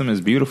D'Antoni's system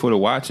is beautiful to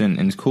watch and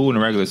it's cool in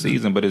the regular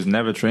season, but it's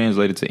never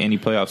translated to any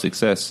playoff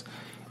success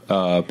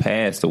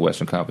past the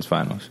Western Conference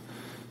Finals.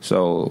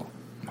 So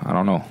I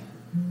don't know.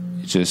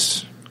 It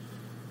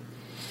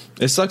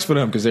sucks for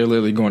them because they're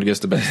literally going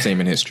against the best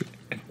team in history.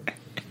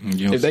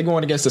 If they're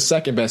going against the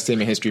second best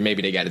team in history,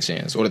 maybe they got a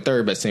chance, or the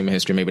third best team in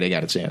history, maybe they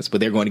got a chance.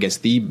 But they're going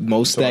against the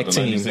most stacked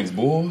team. 96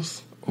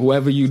 Bulls.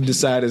 Whoever you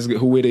decide is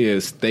who it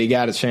is, they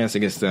got a chance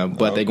against them,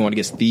 but they're going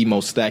against the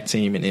most stacked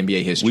team in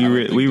NBA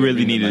history. We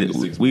really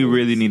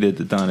needed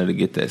the Thunder to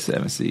get that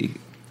 7 seed.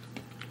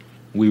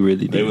 We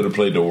really did. They would have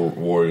played the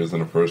Warriors in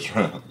the first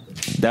round.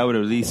 That would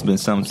have at least been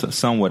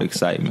somewhat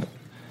excitement.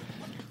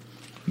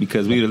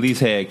 because we'd at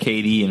least had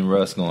KD and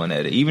Russ going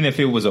at it. Even if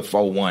it was a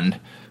 4-1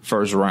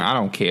 first round, I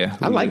don't care.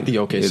 I like the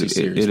OKC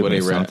series where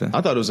they were at.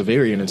 I thought it was a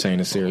very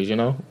entertaining series,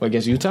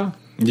 against Utah.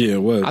 Yeah,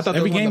 it was. I thought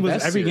every game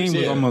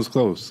was almost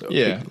close. So.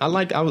 Yeah, I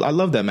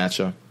love that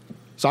matchup.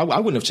 So I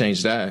wouldn't have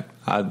changed that.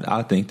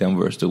 I think them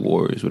versus the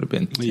Warriors would have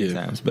been 10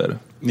 times better.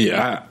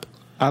 Yeah,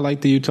 I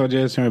like the Utah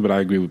Jazz tournament, but I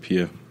agree with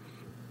Pierre.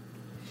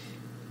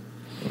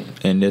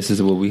 And this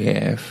is what we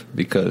have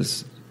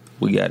because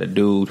we got a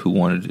dude who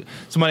wanted.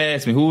 Somebody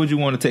asked me, who would you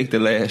want to take the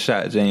last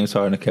shot, James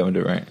Harden or Kevin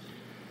Durant?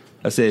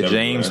 I said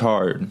James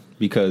Harden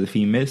because if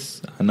he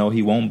missed, I know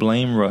he won't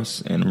blame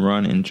Russ and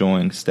run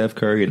enjoying Steph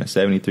Curry and a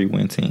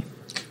 73-win team.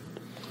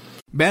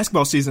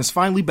 Basketball season is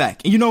finally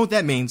back, and you know what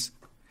that means.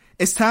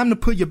 It's time to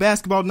put your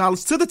basketball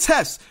knowledge to the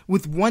test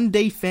with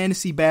one-day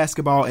fantasy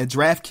basketball at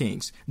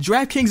DraftKings.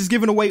 DraftKings is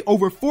giving away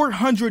over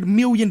 $400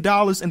 million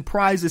in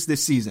prizes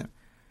this season.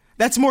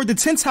 That's more than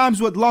 10 times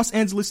what Los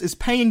Angeles is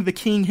paying the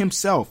king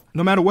himself.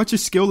 No matter what your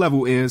skill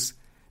level is,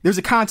 there's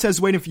a contest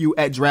waiting for you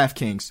at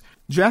DraftKings.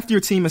 Draft your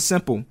team is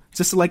simple.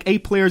 Just select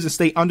 8 players and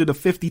stay under the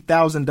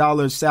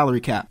 $50,000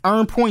 salary cap.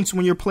 Earn points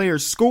when your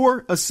players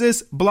score,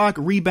 assist, block,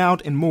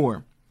 rebound, and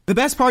more. The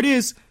best part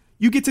is,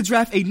 you get to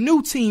draft a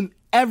new team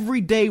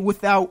every day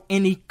without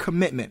any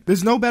commitment.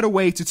 There's no better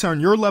way to turn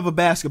your love of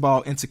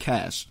basketball into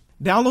cash.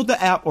 Download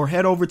the app or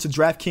head over to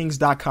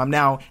DraftKings.com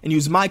now and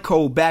use my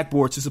code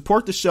BACKBOARD to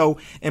support the show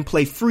and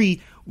play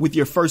free with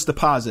your first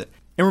deposit.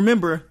 And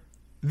remember,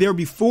 there'll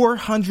be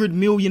 $400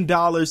 million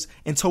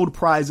in total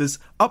prizes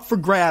up for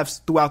grabs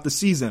throughout the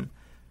season.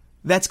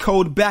 That's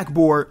code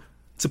BACKBOARD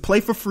to play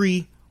for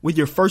free with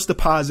your first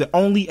deposit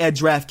only at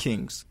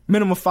DraftKings.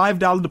 Minimum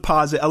 $5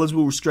 deposit,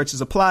 eligible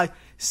restrictions apply.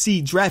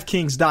 See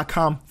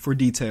DraftKings.com for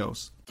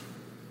details.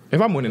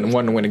 If I'm wanting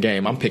to win a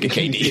game, I'm picking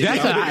KD.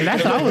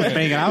 That's what I was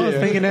thinking. I was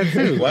thinking that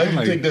too. Why did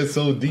you take that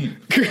so deep?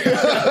 Because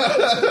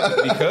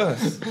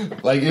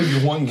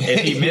it's one game.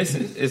 If he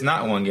misses, it's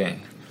not one game.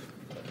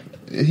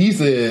 He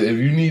said if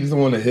you need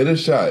someone to hit a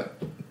shot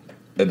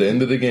at the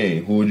end of the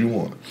game, who would you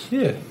want?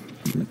 Yeah.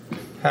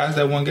 How's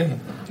that one game?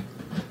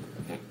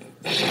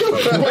 What?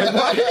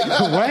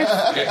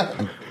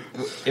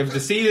 If the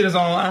season is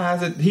on the line,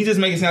 how's it? He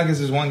just making it sound like it's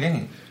just one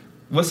game.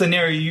 What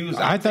scenario you use?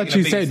 I thought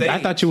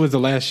you was the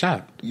last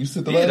shot. You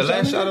said the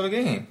last shot of a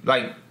game.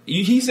 Like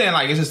he's saying,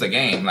 like it's just a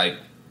game. Like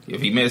if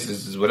he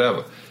misses, it's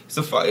whatever.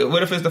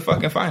 What if it's the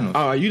fucking finals?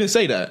 Oh, you didn't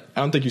say that.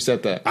 I don't think you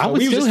said that. I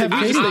would still have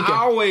KD.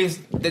 I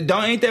always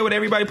ain't that what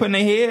everybody put in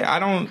their head?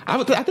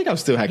 I think I would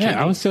still have KD. Yeah,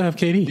 I would still have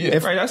KD. Yeah,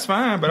 right, that's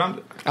fine.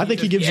 But I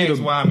think he gives you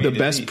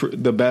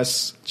the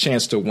best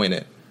chance to win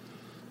it,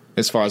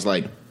 as far as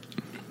like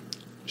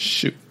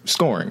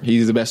scoring.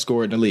 He's the best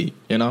scorer in the league.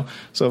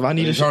 So if I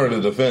need, he's harder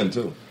to defend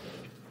too.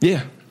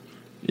 Yeah.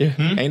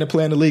 Ain't a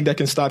player in the league that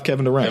can stop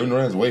Kevin Durant. Kevin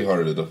Durant's way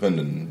harder to defend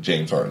than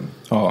James Harden.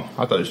 Oh,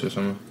 I thought you said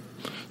something.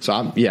 So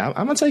I'm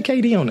gonna take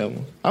KD on that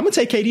one. I'm gonna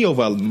take KD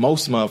over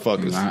most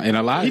motherfuckers. And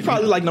a lot. He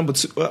probably like number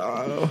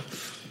 2.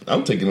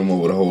 I'm taking him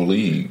over the whole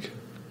league.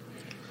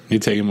 You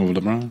take him over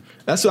LeBron?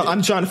 That's what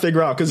I'm trying to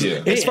figure out. Because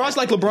as far as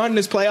like LeBron in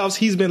his playoffs,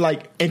 he's been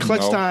like in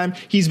clutch time.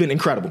 He's been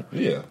incredible.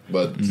 Yeah,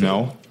 but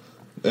no.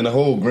 In the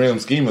whole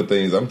grand scheme of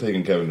things, I'm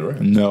taking Kevin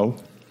Durant. No.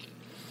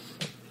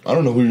 I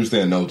don't know who you're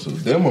saying no to.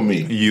 Them or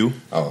me? You.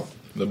 Oh.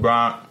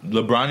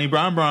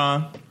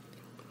 LeBron.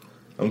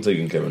 I'm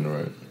taking Kevin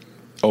Durant.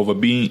 Over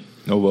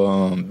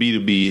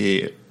B2B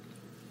head.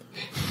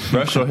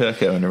 Brush your hair,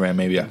 Kevin Durant.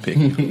 Maybe I pick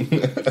you.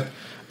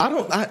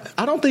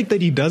 I don't think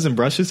that he doesn't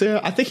brush his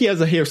hair. I think he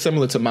has a hair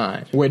similar to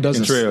mine, where it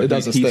doesn't stick.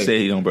 He said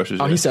he don't brush his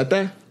hair. Oh, he said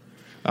that?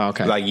 Oh,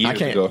 okay. Like years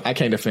ago. I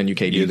can't defend you,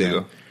 KD. Years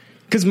ago.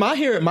 Because my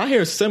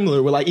hair is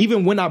similar. Where like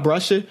even when I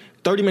brush it,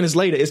 30 minutes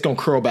later, it's gonna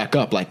curl back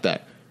up like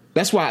that.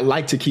 That's why I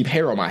like to keep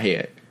hair on my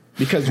head.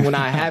 Because when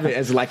I have it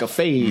as like a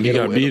fade, you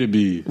got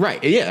B2B.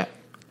 Right? Yeah.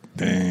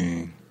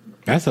 Dang,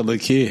 that's a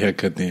little kid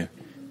haircut then.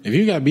 If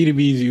you got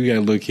B2Bs, you got a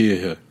little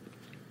kid hair.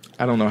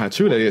 I don't know how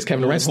true that is.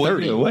 Kevin Durant's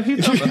 30. What he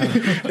talking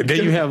about?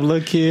 Then you have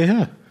little kid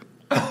hair.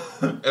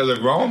 As a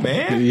grown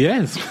man?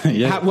 Yes.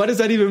 What does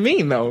that even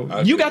mean,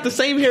 though? You got the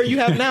same hair you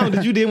have now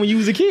that you did when you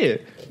was a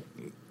kid.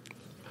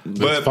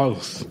 But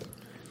false.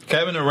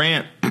 Kevin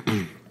Durant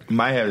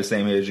might have the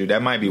same hair as you.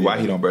 That might be why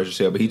he don't brush his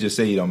hair. But he just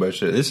said he don't brush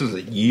his hair. This was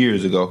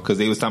years ago because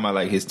they was talking about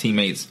like his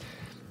teammates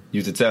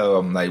used to tell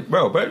him like,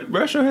 bro,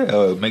 brush your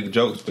hair, make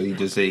jokes. But he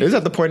just said it's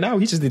at the point now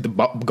he just need to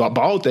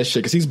bald that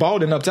shit because he's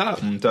balding up top.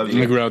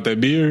 You grow out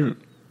that beard.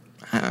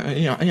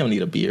 He don't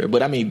need a beard,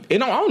 but I mean, I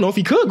don't know if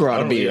he could grow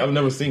out a beard. I've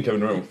never seen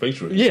Kevin Durant with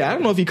facial hair. Yeah, I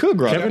don't know if he could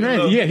grow out. Kevin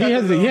Durant,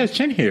 he has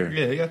chin hair.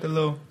 Yeah, he got the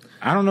little.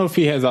 I don't know if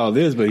he has all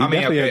this, but he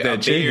definitely has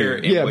that chin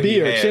hair. Yeah,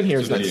 beard, chin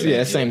hair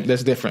is same.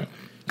 That's different.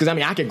 Because I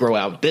mean, I can grow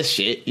out this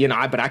shit,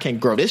 but I can't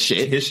grow this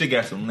shit. His shit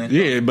got some length.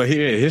 Yeah, but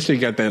his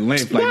shit got that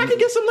length. Like, I can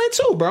get some length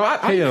too, bro. I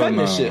cut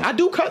this shit. I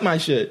do cut my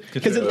shit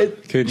because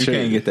you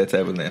can't get that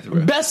type of length,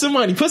 bro. Bet some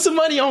money. Put some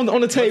money on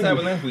the table. What type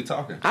of length we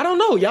talking? I don't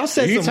know. Y'all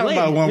said some length.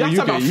 Y'all talking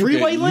about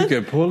freeway length?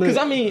 You can pull it.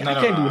 Because I mean,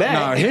 I can't do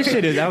that. No, his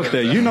shit is out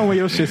there. You know when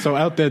your shit's so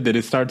out there that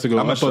it starts to go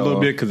up a little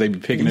bit because they be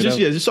picking it up.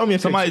 Yeah, just show me.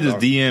 Somebody just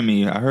DM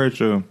me. I heard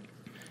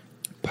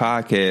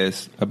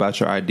podcast about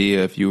your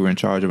idea. If you were in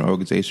charge of an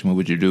organization, what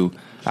would you do?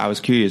 I was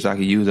curious. I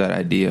could use that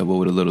idea, but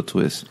with a little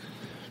twist.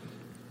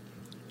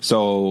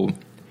 So,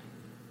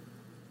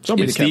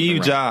 if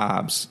Steve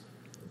Jobs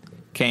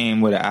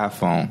came with an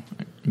iPhone,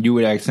 you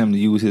would ask him to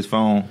use his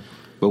phone,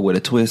 but with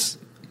a twist.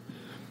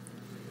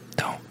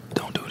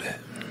 Don't do that.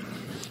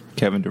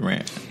 Kevin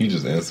Durant. He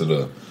just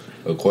answered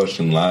a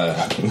question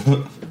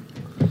live.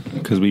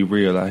 Because we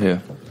real out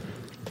here.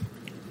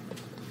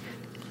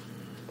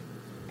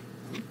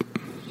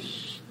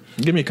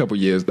 Give me a couple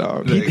years,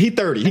 dog. He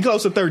 30. He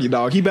close to 30,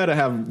 dog. He better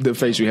have the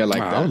face you had like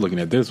that. I was looking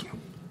at this one.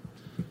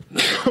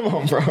 Come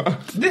on, bro.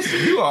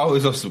 You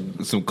always on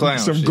some clown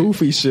some shit.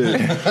 Goofy shit.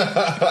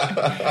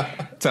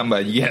 Talking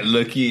about you got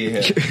lucky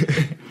here.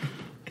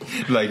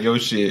 Like your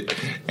shit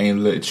ain't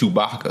let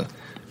Chewbacca.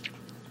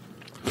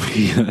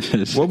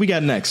 What we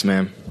got next,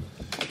 man?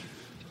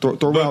 Throw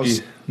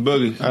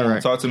Boogie. All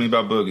right. Talk to me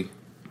about Boogie.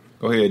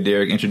 Go ahead,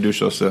 Derek. Introduce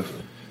yourself.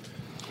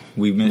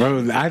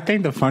 Bro, I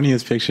think the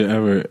funniest picture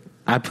ever,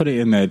 I put it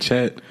in that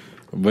chat,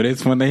 but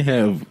it's when they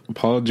have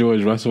Paul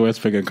George, Russell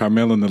Westbrook, and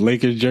Carmelo in the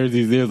Lakers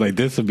jerseys. It was like,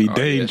 this would be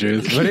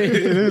dangerous. Yeah. But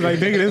it was like,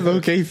 nigga, this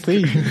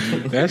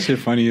OKC. That shit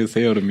funny as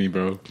hell to me,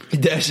 bro.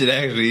 That shit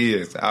actually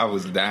is. I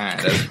was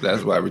dying.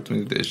 That's why I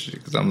retweeted this shit.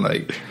 Because I'm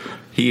like,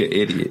 he an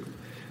idiot.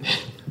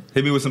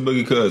 Hit me with some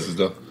Boogie cousins,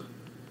 though.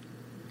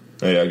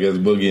 Hey, I guess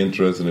Boogie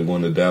interested in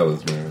going to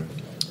Dallas, man.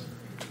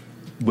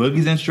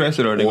 Boogie's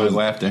interested, or they going to go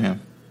after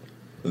him?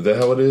 Is that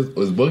how it is?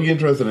 Was Boogie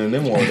interested in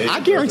them? Or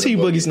I guarantee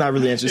Boogie's not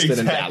really interested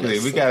in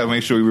Dallas. We got to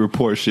make sure we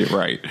report shit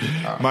right.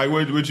 Mike,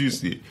 what you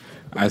see?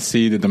 I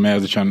see that the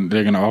Mavs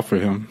they're going to offer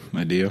him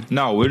a deal.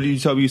 No, where did you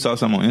tell me you saw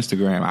something on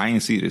Instagram? I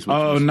ain't see this.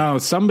 No,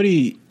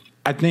 somebody,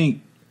 I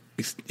think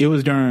it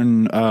was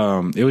during,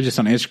 it was just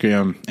on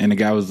Instagram, and the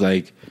guy was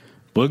like,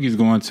 Boogie's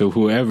going to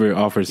whoever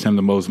offers him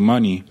the most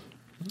money.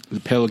 The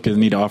Pelicans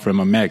need to offer him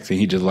a max, and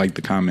he just liked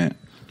the comment.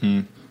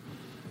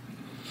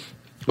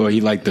 Or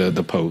he liked the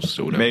post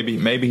or whatever.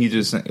 Maybe he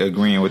just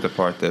agreeing with the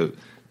part that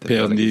the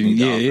Pelicans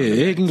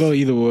it can go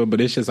either way,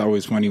 but it's just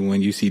always funny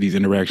when you see these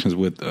interactions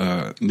with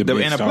the big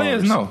stars. And the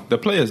players know. The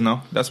players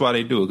know. That's why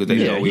they do it, because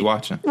they know we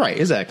watching. Right,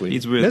 exactly.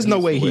 There's no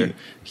way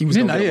he was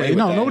going to get away with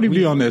that. Nobody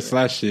be on that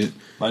slash shit.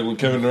 Like when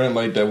Kevin Durant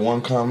liked that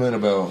one comment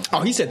about...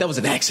 Oh, he said that was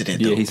an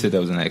accident, though. Yeah, he said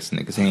that was an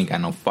accident because he ain't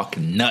got no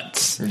fucking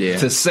nuts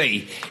to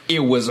say it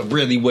was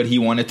really what he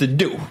wanted to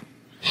do.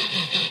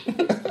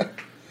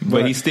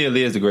 But he still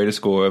is the greatest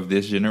scorer of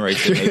this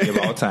generation, maybe of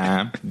all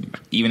time.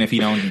 Even if he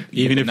don't...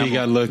 Even if he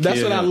got lucky.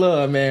 That's what I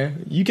love,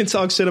 man. You can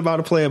talk shit about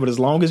a player, but as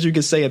long as you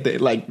can say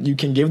it, like, you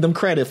can give them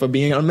credit for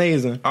being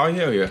amazing. Oh,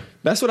 hell yeah.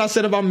 That's what I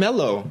said about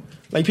Melo.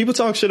 Like, people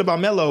talk shit about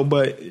Melo,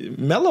 but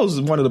Melo's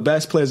one of the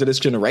best players of this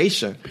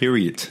generation.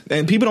 Period.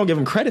 And people don't give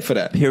him credit for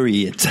that.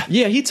 Period.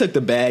 Yeah, he took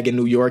the bag in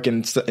New York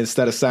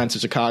instead of signing to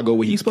Chicago.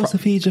 Where he's supposed to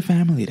feed your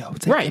family, though.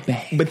 Right.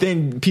 But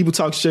then people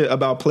talk shit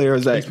about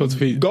players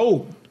that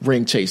go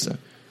ring chasing.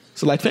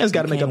 So, like, fans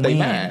got to make up their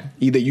mind.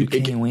 Either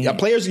a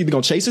player's either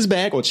going to chase his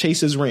bag or chase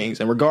his rings.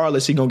 And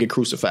regardless, he's going to get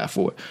crucified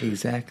for it.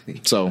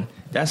 Exactly. So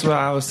that's what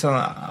I was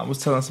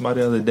telling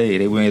somebody the other day.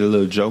 They made a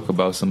little joke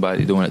about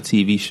somebody doing a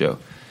TV show.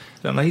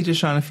 And I'm like, he's just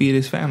trying to feed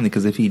his family,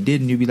 because if he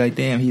didn't, you'd be like,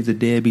 damn, he's a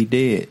deadbeat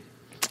dead.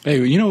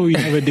 Hey, you know what we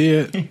never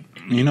did?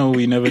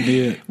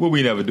 What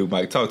we never do,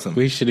 Mike? Talk to him.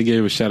 We should have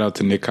gave a shout out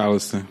to Nick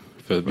Collison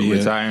for being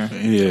retiring.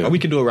 Yeah. Oh, we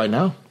can do it right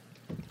now.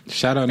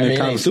 Shout out Nick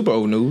Collison. Super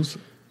old news.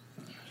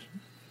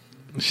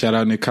 Shout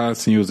out Nick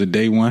Collison. He was a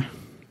day one.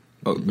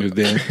 Oh, he was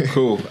there.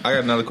 Cool. I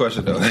got another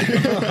question, though.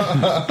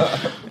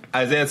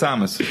 Isaiah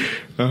Thomas.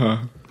 Uh-huh.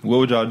 What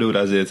would y'all do with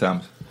Isaiah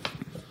Thomas?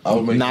 I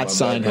would not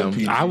sign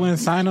him. I wouldn't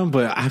sign him,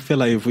 but I feel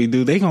like if we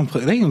do, they gonna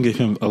give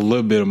him a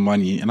little bit of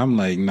money, and I'm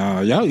like,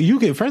 nah, y'all.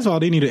 First of all,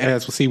 they need to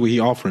ask see what he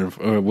offering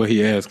or what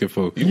he asking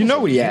for. You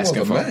know what he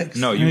asking for?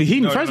 No,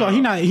 first of all,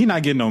 he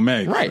not getting no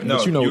max. Right? No,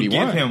 but you know what he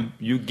want.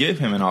 You give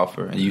him an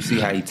offer, and you see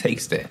how he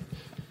takes that.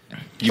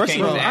 You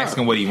can't just ask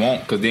him what he want,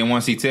 because then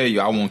once he tell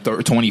you, I want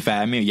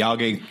 25 million, y'all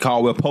get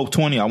Caldwell Pope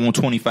 20, I want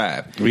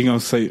 25. We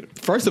gonna say,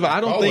 first of all, I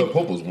don't think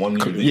Pope was 1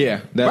 year.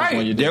 Yeah, that's right.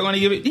 1 year. They're gonna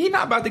give it. He's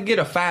not about to get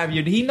a 5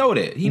 year. He know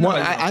that.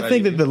 I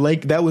think that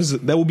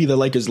that would be the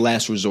Lakers'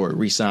 last resort.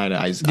 Resign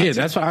Isaiah. Yeah,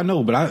 that's what I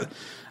know. But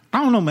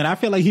I don't know, man. I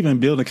feel like he been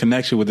building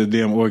connection with the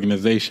damn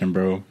organization,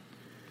 bro.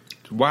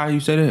 Why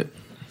you say that?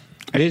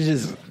 It's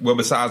just, well,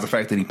 besides the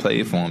fact that he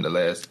played for him the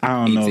last,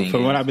 I don't know.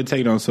 From what I've been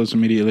taking on social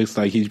media, it looks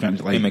like he's been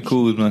like him and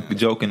Kuzma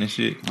joking and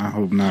shit. I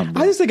hope not,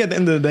 bro. I just think at the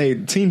end of the day,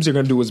 teams are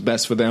going to do what's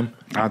best for them.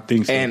 I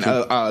think so.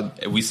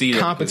 And we see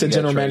competent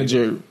general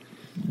manager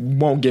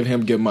won't give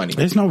him good money.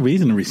 There's no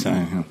reason to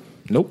resign him.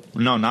 Nope.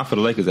 No, not for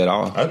the Lakers at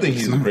all. I think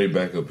he's a great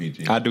backup,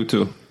 PG. I do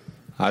too.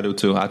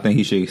 I think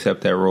he should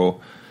accept that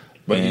role.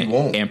 But he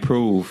won't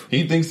improve.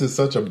 He thinks it's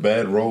such a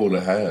bad role to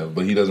have,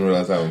 but he doesn't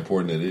realize how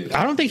important it is.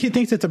 I don't think he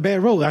thinks it's a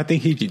bad role. I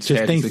think he just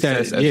thinks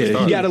that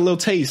he got a little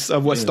taste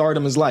of what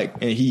stardom is like,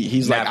 and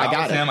he's now, like, I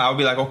got it. I would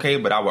be like, okay,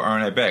 but I would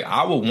earn it back.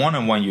 I would want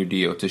a 1 year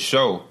deal to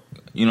show.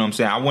 You know what I'm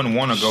saying? I wouldn't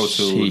want to go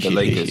to the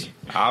Lakers.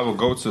 I would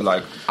go to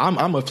like.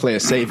 I'm a play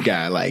a safe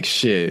guy. Like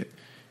shit.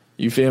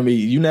 You feel me?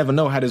 You never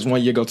know how this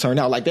 1 year go turn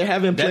out. Like they're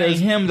having players. That ain't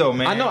him though,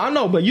 man. I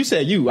know. But you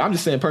said you. I'm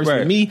just saying personally.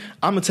 Right. Me,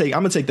 I'm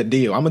gonna take the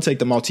deal. I'm gonna take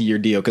the multi-year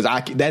deal because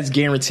that's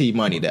guaranteed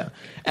money there.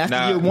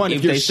 After year one,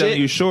 if they sell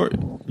you short,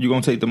 you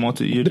gonna take the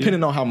multi-year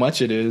depending deal? on how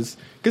much it is.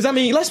 Because I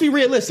mean, let's be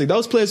realistic.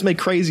 Those players make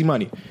crazy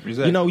money.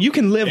 Exactly. You know, you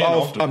can live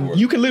off.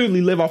 You can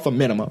literally live off a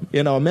minimum.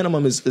 You know, a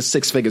minimum is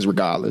 6 figures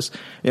regardless.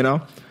 You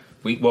know.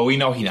 We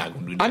know he's not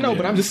gonna do that. I know,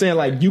 but I'm just saying,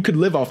 like, you could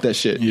live off that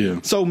shit.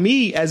 Yeah. So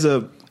me as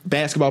a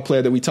basketball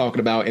player that we talking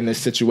about in this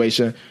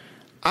situation,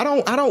 I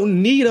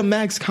don't need a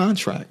max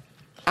contract.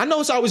 I know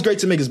it's always great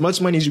to make as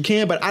much money as you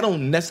can, but I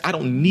don't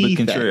need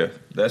that.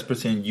 Let's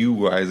pretend you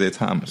were Isaiah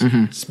Thomas.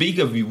 Mm-hmm. Speak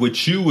of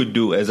what you would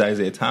do as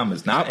Isaiah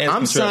Thomas. Not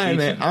I'm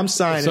signing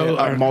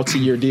a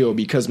multi-year deal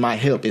because my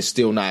hip is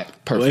still not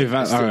perfect.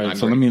 All right,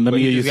 so let me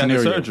give you a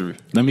scenario.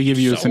 Let me give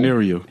you a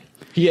scenario.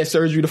 He had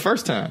surgery the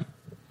first time.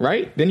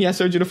 Right? Didn't he have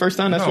surgery the first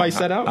time? That's why he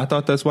set out? I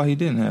thought that's why he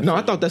didn't have surgery.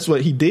 I thought that's what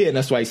he did, and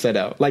that's why he set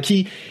out. Like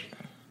they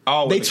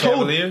told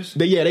Cavaliers?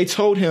 They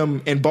told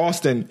him in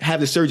Boston, have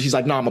the surgery. He's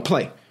like, no, I'm going to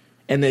play.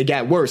 And then it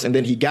got worse, and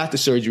then he got the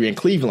surgery in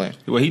Cleveland.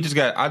 Well, I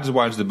just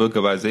watched the book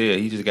of Isaiah.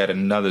 He just got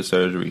another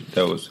surgery.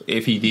 That was,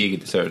 if he did get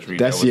the surgery.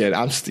 I'm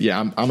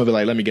going to be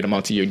like, let me get a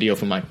multi-year deal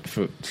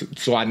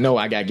so I know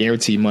I got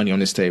guaranteed money on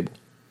this table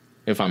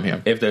if I'm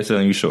him. If they're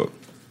selling you short.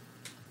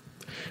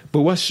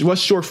 But what's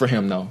short for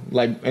him though?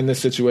 Like in this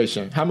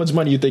situation, how much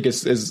money you think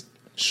is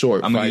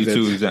short? I'm gonna give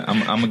you two.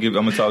 I'm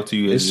gonna talk to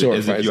you. It's short.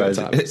 As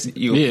if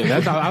you yeah,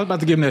 that's. I was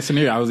about to give him that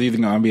scenario. I was either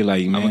gonna be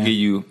like, man. I'm gonna give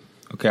you.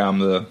 Okay,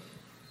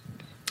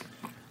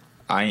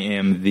 I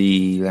am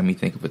the. Let me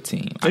think of a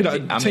team. I'm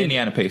the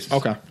Indiana Pacers.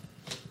 Okay.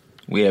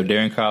 We have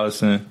Darren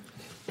Collison.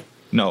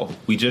 No,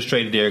 we just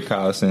traded Darren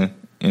Collison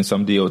in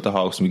some deal with the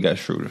Hawks, and we got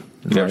Schroeder.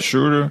 We got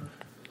Schroeder,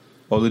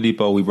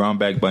 Oladipo. We brought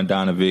back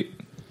Bogdanovic.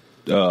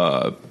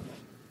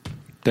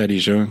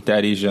 Thaddeus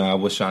Young. I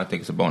was trying to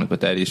think it's a bonus,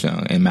 but Thaddeus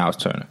Young and Miles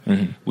Turner.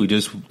 Mm-hmm. We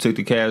just took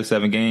the Cavs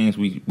 7 games.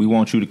 We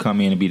want you to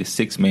come in and be the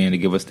 6th man to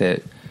give us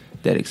that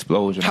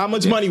explosion. How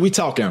much money we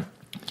talking?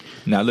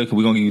 Now look,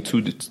 we're gonna give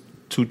you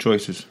two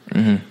choices.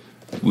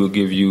 Mm-hmm. We'll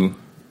give you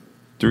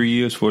 3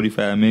 years,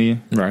 $45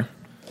 million, right?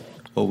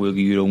 Or we'll give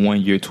you the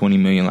 1 year, $20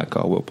 million like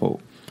Caldwell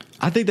Pope.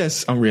 I think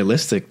that's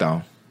unrealistic,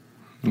 though.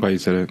 Why you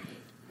said that?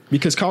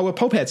 Because Caldwell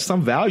Pope had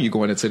some value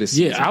going into this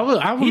season.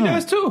 Yeah, he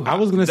does too. I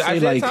was going to say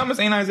Isaiah Thomas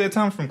ain't Isaiah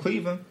Thomas from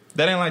Cleveland.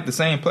 That ain't like the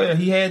same player.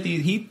 He had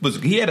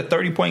a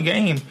 30-point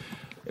game,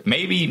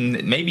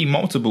 maybe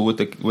multiple with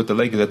the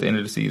Lakers at the end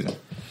of the season.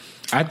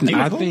 I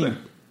think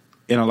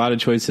in a lot of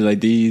choices like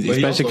these, but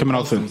especially coming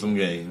off some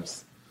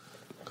games.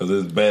 Because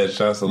it's bad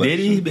shot selection. Did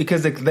he?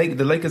 Because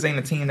the Lakers ain't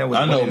a team that was.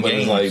 I know, but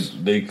games.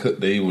 It's like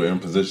they were in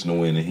position to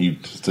win, and he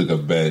just took a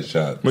bad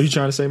shot. What are you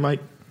trying to say,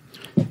 Mike?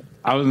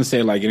 I was going to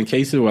say, like, in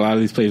cases where a lot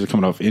of these players are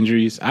coming off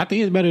injuries, I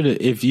think it's better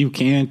if you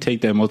can take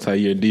that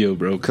multi-year deal,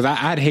 bro. Because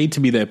I'd hate to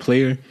be that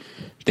player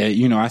that,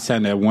 I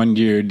signed that 1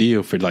 year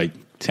deal for like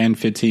 10,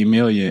 15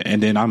 million,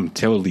 and then I'm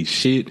totally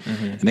shit.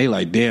 Mm-hmm. And they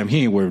like, damn,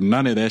 he ain't worth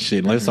none of that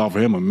shit. Let's offer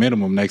him a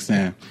minimum next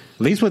time.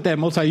 At least with that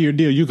multi-year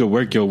deal, you could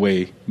work your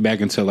way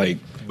back into like,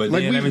 but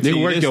like they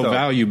work your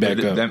value back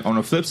up. On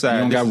the flip side,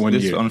 you don't got 1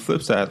 year. On the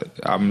flip side,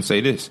 I'm going to say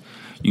this.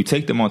 You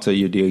take the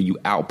multi-year deal, you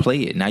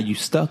outplay it. Now you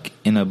stuck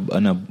in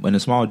a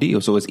small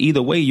deal. So it's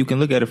either way. You can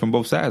look at it from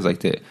both sides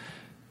like that.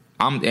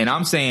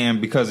 I'm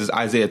saying because it's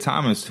Isaiah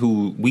Thomas,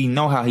 who we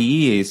know how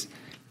he is.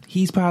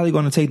 He's probably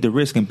going to take the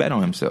risk and bet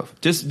on himself.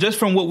 Just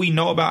from what we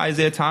know about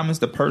Isaiah Thomas,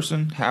 the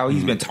person, how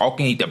he's been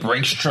talking, the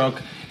Brinks truck.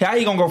 How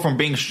he going to go from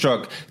Brinks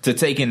truck to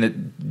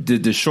taking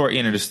the short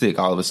end of the stick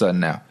all of a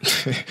sudden now?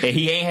 And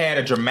he ain't had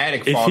a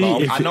dramatic fall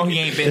off. I know he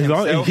ain't been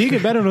himself. If he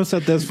can bet on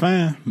himself, that's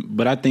fine.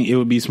 But I think it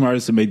would be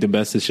smartest to make the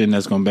best decision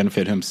that's going to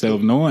benefit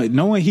himself.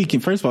 Knowing he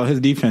can, first of all,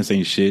 his defense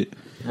ain't shit.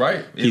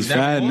 Right. He's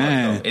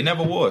 5'9". It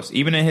never was.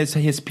 Even in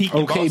his peak.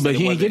 Okay, but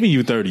he ain't giving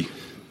you 30.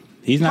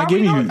 He's not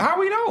giving you. How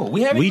we know?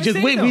 We haven't.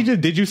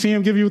 Did you see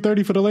him give you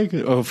 30 for the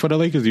Lakers? Or for the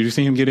Lakers, did you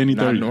see him get any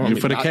 30?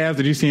 For the Cavs,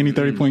 did you see any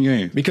 30-point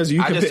games? Because he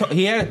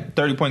had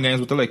 30-point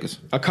games with the Lakers.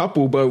 A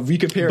couple, but we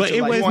compare. But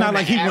it was not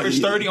like he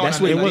averaged 30 on. That's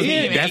what it was.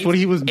 That's what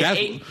he was.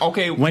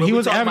 Okay, when he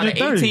was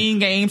averaging 18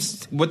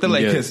 games with the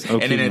Lakers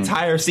and an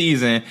entire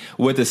season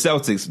with the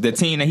Celtics, the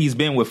team that he's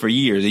been with for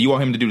years. You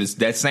want him to do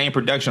that same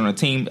production on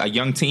a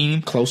young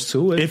team, close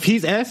to it. If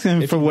he's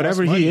asking for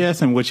whatever he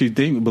asks and what you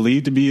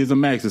believe to be is a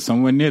max, is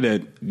somewhere near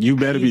that, you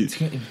better be.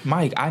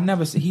 Mike,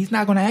 he's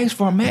not going to ask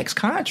for a max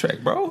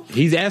contract, bro.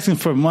 He's asking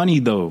for money,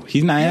 though.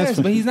 He's not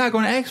asking. But he's not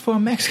going to ask for a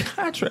max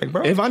contract,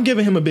 bro. If I'm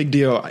giving him a big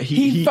deal,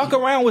 he fuck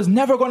around was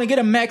never going to get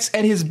a max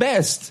at his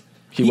best.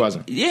 He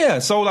wasn't. Yeah,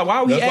 so like,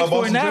 why would he ask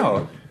for it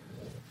now?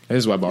 This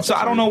is why Boston. So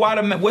I don't know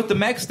what the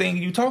max thing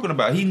you talking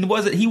about. He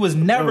was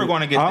never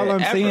going to get. All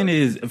I'm saying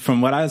is,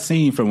 from what I've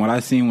seen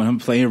with him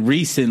playing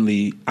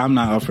recently, I'm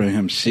not offering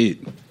him shit.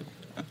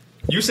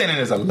 You're saying it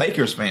as a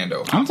Lakers fan,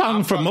 though. I'm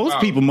talking for most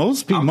people.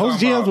 Most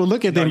GMs will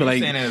look at them and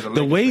be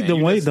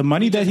like, the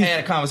money that he had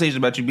a conversation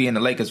about you being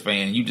a Lakers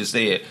fan. You just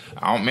said,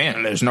 "Oh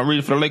man, there's no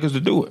reason for the Lakers to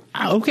do it."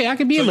 Okay, I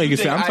can be a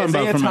Lakers fan. I'm talking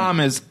about Isaiah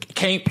Thomas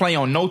can't play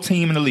on no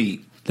team in the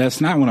league.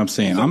 That's not what I'm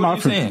saying. So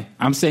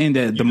I'm saying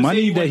that the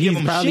money that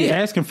he's probably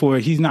asking for,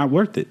 he's not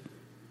worth it.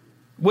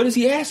 What is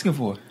he asking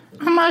for?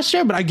 I'm not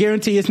sure, but I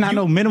guarantee it's not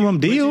no minimum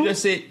deal. You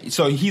just said,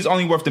 so he's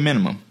only worth the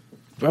minimum.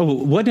 Bro,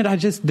 what did I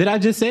just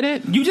say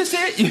that? You just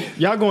said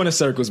y'all going in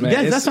circles,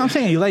 man. That's what I'm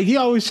saying. Like, he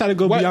always try to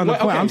go beyond the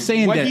point. I'm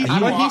saying that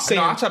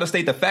I try to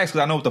state the facts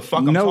because I know what the fuck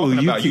I'm talking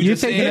about. You're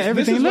taking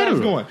everything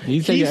literal.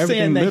 He's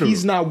saying that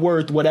he's not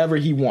worth whatever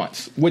he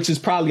wants, which is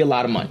probably a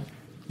lot of money.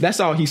 That's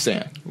all he's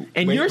saying.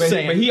 And you're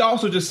saying... But he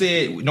also just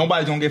said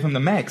nobody's going to give him the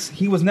max.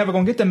 He was never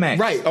going to get the max.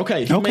 Right,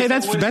 okay. Okay,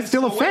 that's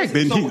still a fact.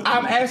 So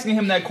I'm asking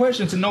him that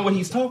question to know what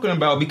he's talking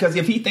about, because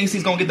if he thinks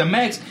he's going to get the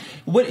max,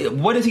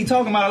 what is he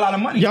talking about a lot of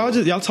money?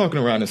 Y'all talking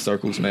around in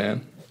circles,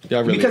 man.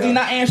 Really because he's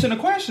not answering the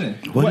question.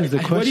 What is the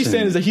question? What he's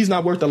saying is that he's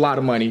not worth a lot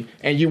of money,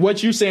 and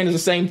what you're saying is the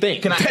same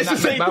thing. Wait. Can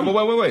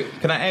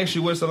I ask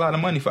you what's a lot of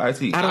money for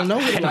IT? I don't know.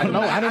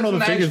 I don't know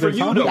the figures they're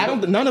talking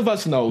about. None of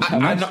us know.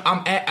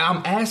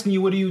 I'm asking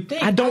you, what do you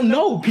think? I don't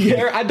know,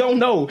 Pierre. I don't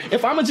know.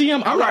 If I'm a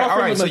GM, I'm not. All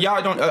right. So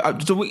y'all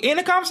don't. So we in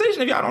a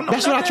conversation if y'all don't know.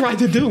 That's what I tried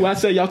to do. I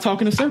said y'all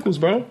talking in circles,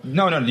 bro.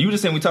 No. You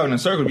just saying we talking in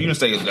circles. You just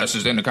say let's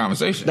just end the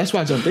conversation. That's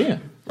why I jumped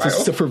in. Right.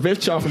 To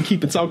prevent y'all from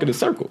keeping talking in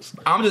circles.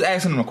 I'm just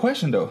asking him a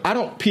question, though. I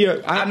don't,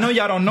 Pierre. I know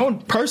y'all don't know.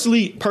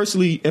 Personally,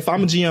 if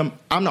I'm a GM,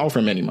 I'm not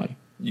offering him any money.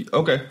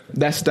 Okay.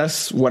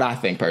 That's what I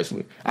think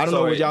personally. I don't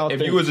know what y'all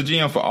think. If you was a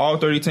GM for all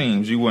 30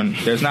 teams, you wouldn't.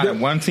 There's not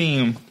one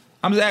team.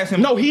 I'm just asking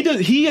him. No, he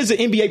does. He is an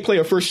NBA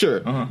player for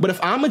sure. Uh-huh. But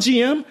if I'm a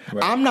GM,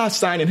 I'm not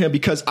signing him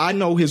because I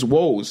know his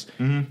woes.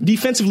 Mm-hmm.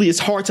 Defensively, it's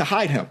hard to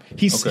hide him.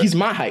 He's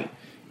my height,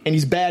 and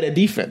he's bad at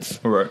defense.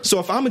 Right. So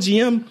if I'm a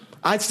GM,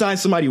 I'd sign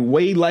somebody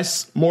way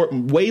less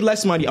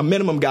money, a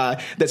minimum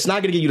guy that's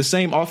not going to give you the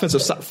same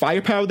offensive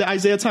firepower that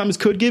Isaiah Thomas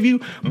could give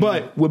you,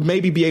 but would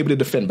maybe be able to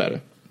defend better.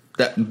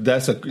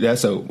 That's a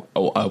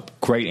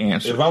great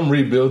answer. If I'm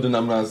rebuilding,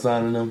 I'm not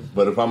signing him.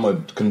 But if I'm a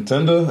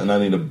contender and I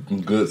need a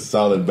good,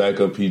 solid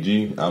backup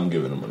PG, I'm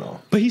giving him an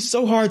all. But he's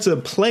so hard to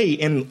play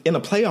in a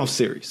playoff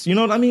series. You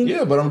know what I mean?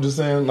 Yeah, but I'm just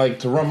saying, like,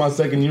 to run my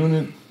second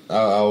unit,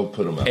 I'll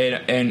put him out.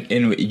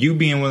 And you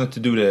being willing to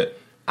do that,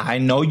 I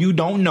know you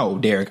don't know,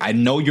 Derek. I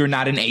know you're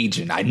not an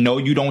agent. I know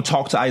you don't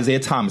talk to Isaiah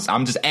Thomas.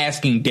 I'm just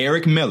asking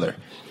Derek Miller.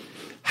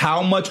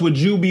 How much would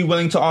you be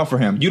willing to offer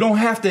him? You don't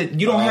have to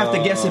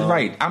guess it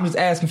right. I'm just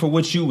asking for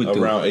what you would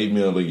do. Around $8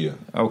 million a year.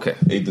 Okay.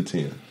 8 to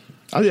 10.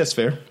 I think that's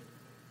fair.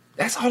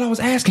 That's all I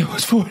was asking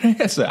was for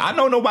an answer. I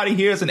know nobody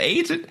here is an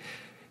agent.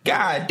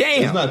 God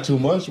damn. It's not too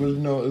much, but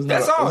it's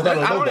that's not, all. it's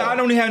not I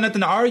don't even have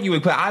nothing to argue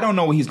with, but I don't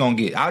know what he's going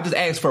to get. I'll just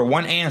ask for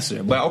one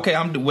answer. But okay,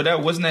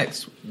 what's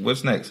next?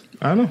 What's next?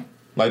 I don't know.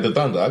 Like the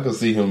Thunder. I could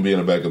see him being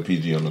a backup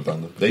PG on the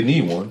Thunder. They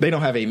need one. They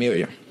don't have $8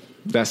 million.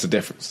 That's the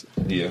difference.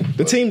 Yeah.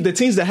 The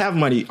teams that have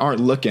money aren't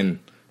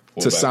looking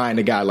to sign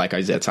a guy like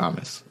Isaiah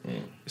Thomas.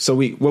 Mm. So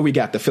we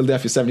got? The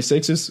Philadelphia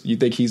 76ers? You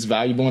think he's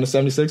valuable on the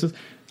 76ers?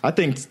 I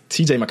think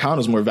TJ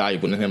McConnell's more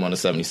valuable than him on the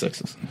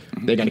 76ers.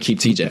 They're going to keep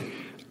TJ.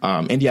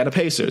 Indiana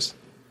Pacers.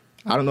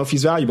 I don't know if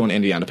he's valuable in the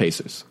Indiana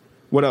Pacers.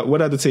 What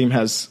other team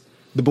has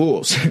the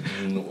Bulls?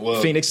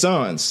 Phoenix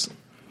Suns.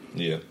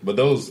 Yeah, but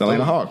those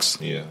Atlanta Hawks.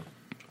 Yeah.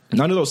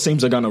 None of those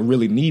teams are going to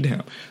really need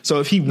him. So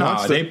if he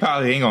wants they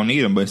probably ain't going to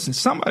need him, but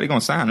somebody going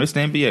to sign him. It's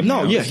the NBA.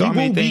 No, yeah, so he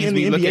many will things be in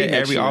we the look NBA at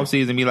every year.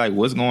 offseason and be like,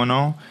 what's going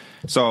on?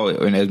 So,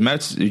 and as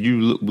much as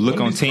you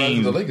look on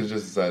teams, the Lakers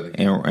just decided,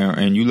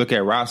 and you look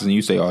at rosters and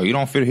you say, oh, you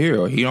don't fit here,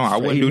 or I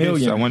wouldn't do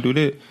this, I wouldn't do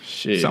that.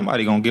 Shit.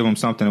 Somebody going to give him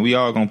something, and we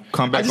all going to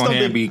come back on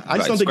here and be. I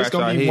just don't think it's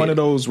going to be one of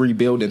those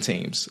rebuilding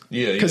teams.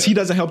 Yeah, because he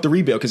doesn't help the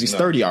rebuild because he's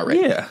 30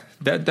 already. Yeah,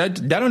 that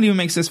don't even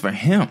make sense for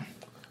him.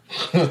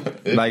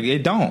 Like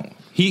it don't.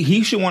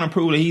 He should want to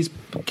prove that he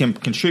can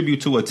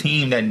contribute to a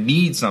team that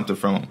needs something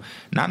from him,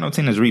 not no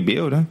team that's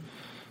rebuilding.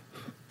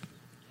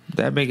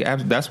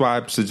 That's why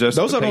I suggest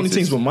those are the only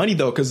teams with money,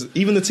 though, because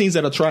even the teams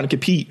that are trying to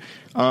compete,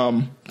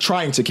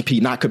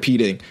 not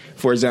competing.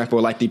 For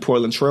example, like the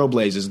Portland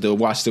Trailblazers, the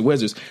Washington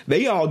Wizards,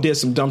 they all did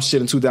some dumb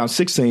shit in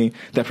 2016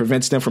 that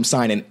prevents them from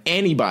signing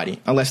anybody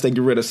unless they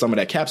get rid of some of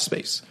that cap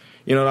space.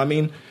 You know what I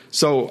mean?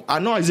 So I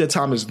know Isaiah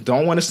Thomas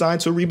don't want to sign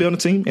to a rebuilding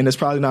team, and it's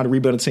probably not a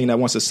rebuilding team that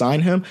wants to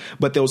sign him.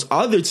 But those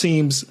other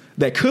teams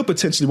that could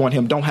potentially want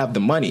him don't have the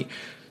money.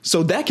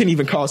 So that can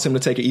even cause him to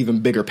take an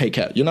even bigger pay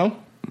cut, you know?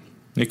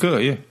 It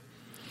could, yeah.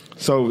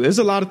 So there's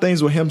a lot of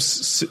things with him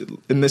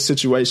in this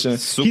situation.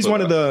 He's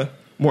one of the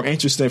more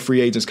interesting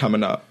free agents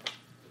coming up.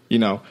 You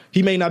know,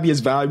 he may not be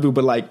as valuable,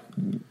 but like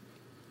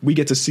we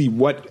get to see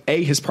what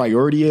A, his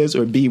priority is,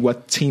 or B,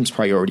 what team's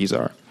priorities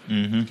are.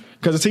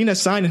 Because the team that's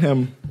signing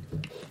him,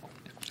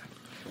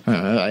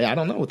 I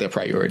don't know what their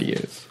priority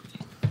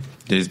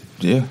is.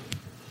 Yeah.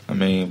 I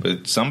mean,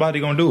 but somebody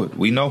gonna do it.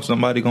 We know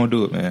somebody gonna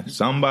do it, man.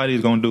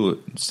 Somebody's gonna do it.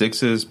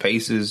 Sixers,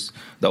 Pacers,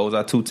 those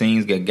are two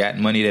teams that got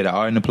money that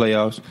are in the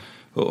playoffs.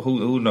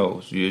 Who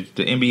knows? The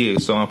NBA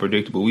is so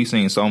unpredictable. We've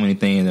seen so many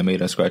things that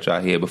made us scratch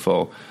our head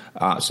before.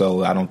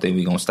 So I don't think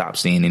we're gonna stop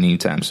seeing it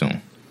anytime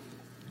soon.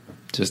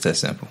 Just that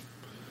simple.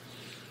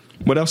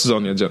 What else is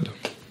on the agenda?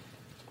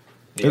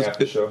 Yeah,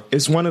 for sure.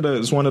 It's one of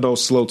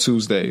those slow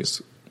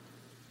Tuesdays.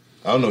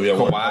 I don't know if y'all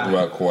want to talk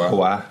about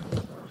Kawhi.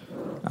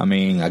 I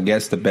mean, I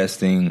guess the best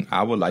thing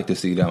I would like to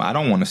see them. I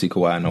don't want to see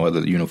Kawhi in no other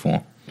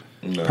uniform.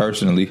 No.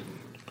 Personally,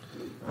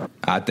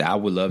 I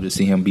would love to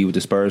see him be with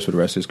the Spurs for the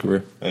rest of his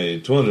career. Hey,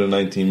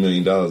 $219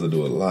 million to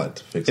do a lot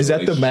to fix. Is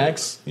that the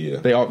max? Yeah,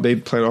 they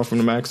played off from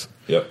the max.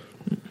 Yep.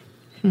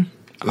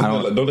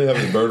 Don't they have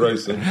his bird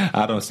rights?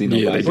 I don't see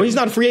nobody. Yeah, well, he's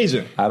not a free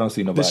agent. I don't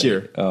see nobody this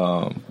year.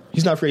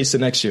 He's not free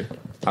agent next year.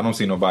 I don't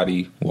see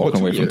nobody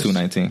walking away from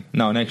 219.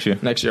 No, next year.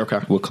 Next year,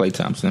 okay. With Klay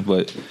Thompson,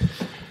 but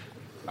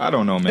I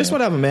don't know, man. It's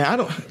whatever, man. I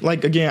don't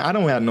I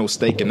don't have no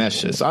stake in that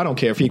shit. So I don't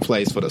care if he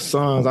plays for the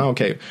Suns. I don't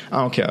care.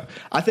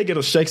 I think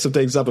it'll shake some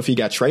things up if he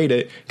got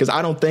traded, because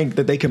I don't think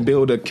that they can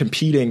build a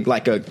competing,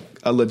 like a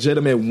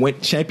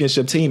legitimate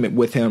championship team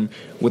with him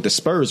with the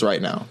Spurs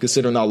right now,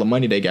 considering all the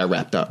money they got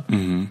wrapped up.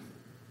 Mm-hmm.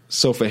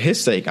 So for his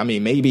sake, I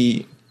mean,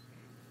 maybe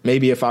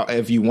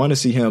if you want to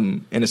see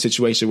him in a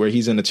situation where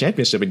he's in the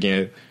championship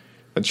again,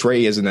 a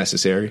trade isn't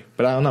necessary.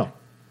 But I don't know.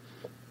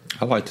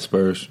 I like the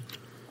Spurs.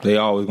 They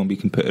always gonna be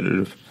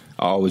competitive.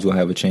 Always gonna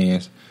have a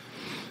chance.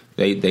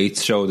 They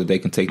show that they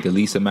can take the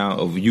least amount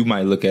of. You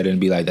might look at it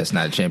and be like, "That's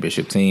not a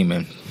championship team,"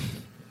 and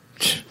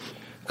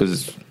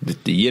because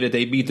the year that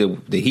they beat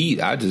the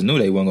Heat, I just knew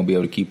they weren't gonna be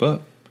able to keep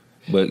up.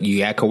 But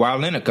you had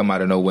Kawhi Leonard come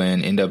out of nowhere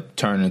and end up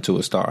turning into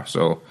a star.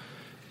 So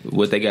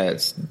what they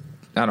got,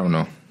 I don't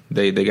know.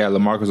 They got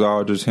LaMarcus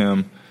Aldridge,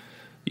 him.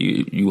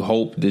 You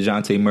hope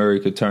DeJounte Murray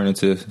could turn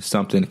into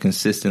something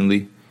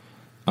consistently.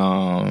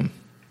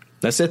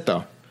 That's it,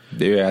 though.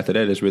 There, after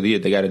that, that's really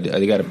it. They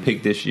got a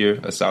pick this year,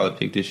 a solid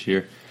pick this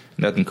year.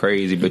 Nothing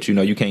crazy, but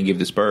you can't give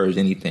the Spurs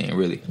anything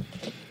really.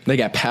 They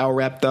got Powell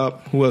wrapped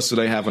up. Who else do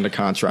they have on the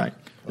contract?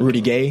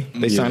 Rudy Gay.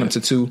 They signed him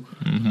to 2.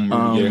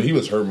 Mm-hmm. He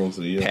was hurt most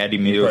of the year. Patty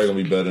Mills. He's probably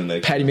gonna be better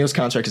next. Patty Mills'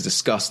 contract is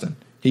disgusting.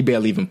 He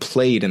barely even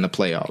played in the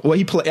playoffs. Well,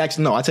 he played.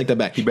 Actually, no, I take that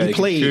back. He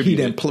played. He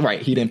didn't play.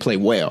 Right, he didn't play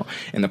well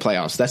in the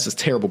playoffs. That's a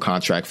terrible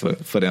contract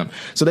for them.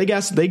 So they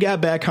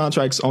got bad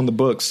contracts on the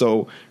books.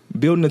 So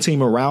building a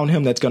team around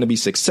him that's going to be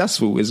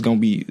successful is going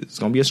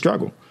to be a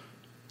struggle.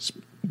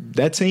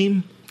 That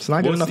team, it's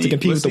not good enough to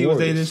compete with the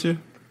Warriors. This year?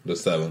 The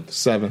 7th.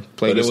 7th.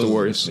 Played against the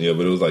Warriors. Yeah,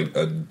 but it was like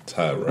a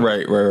tie,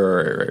 right?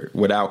 Right.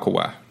 Without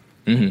Kawhi.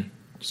 Mm-hmm.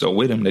 So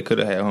with him, they could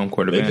have had home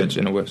court advantage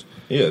in the West.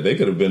 Yeah, they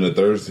could have been a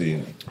 3rd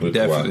seed with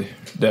Definitely.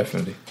 Kawhi.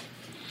 Definitely.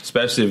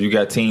 Especially if you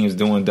got teams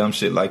doing dumb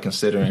shit like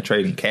considering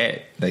trading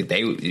Cat. Like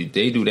they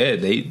do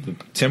that. The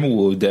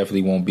Timberwolves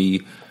definitely won't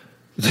be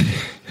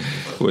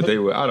what they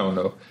were. I don't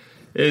know.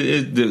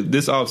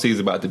 This offseason is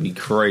about to be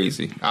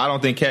crazy. I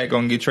don't think Cat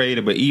gonna get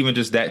traded, but even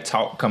just that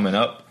talk coming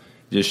up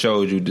just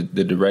shows you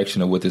the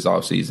direction of what this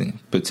offseason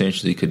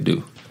potentially could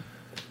do.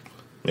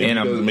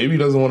 Maybe he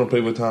doesn't want to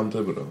play with Tom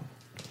Thibodeau.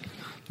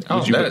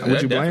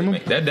 Would you blame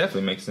him? That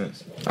definitely makes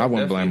sense. I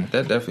wouldn't blame him.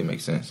 That definitely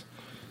makes sense.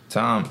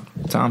 Tom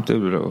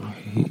Thibodeau,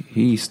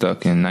 he's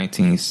stuck in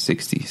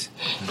 1960s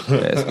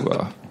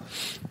basketball.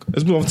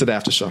 Let's move on to the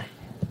after show.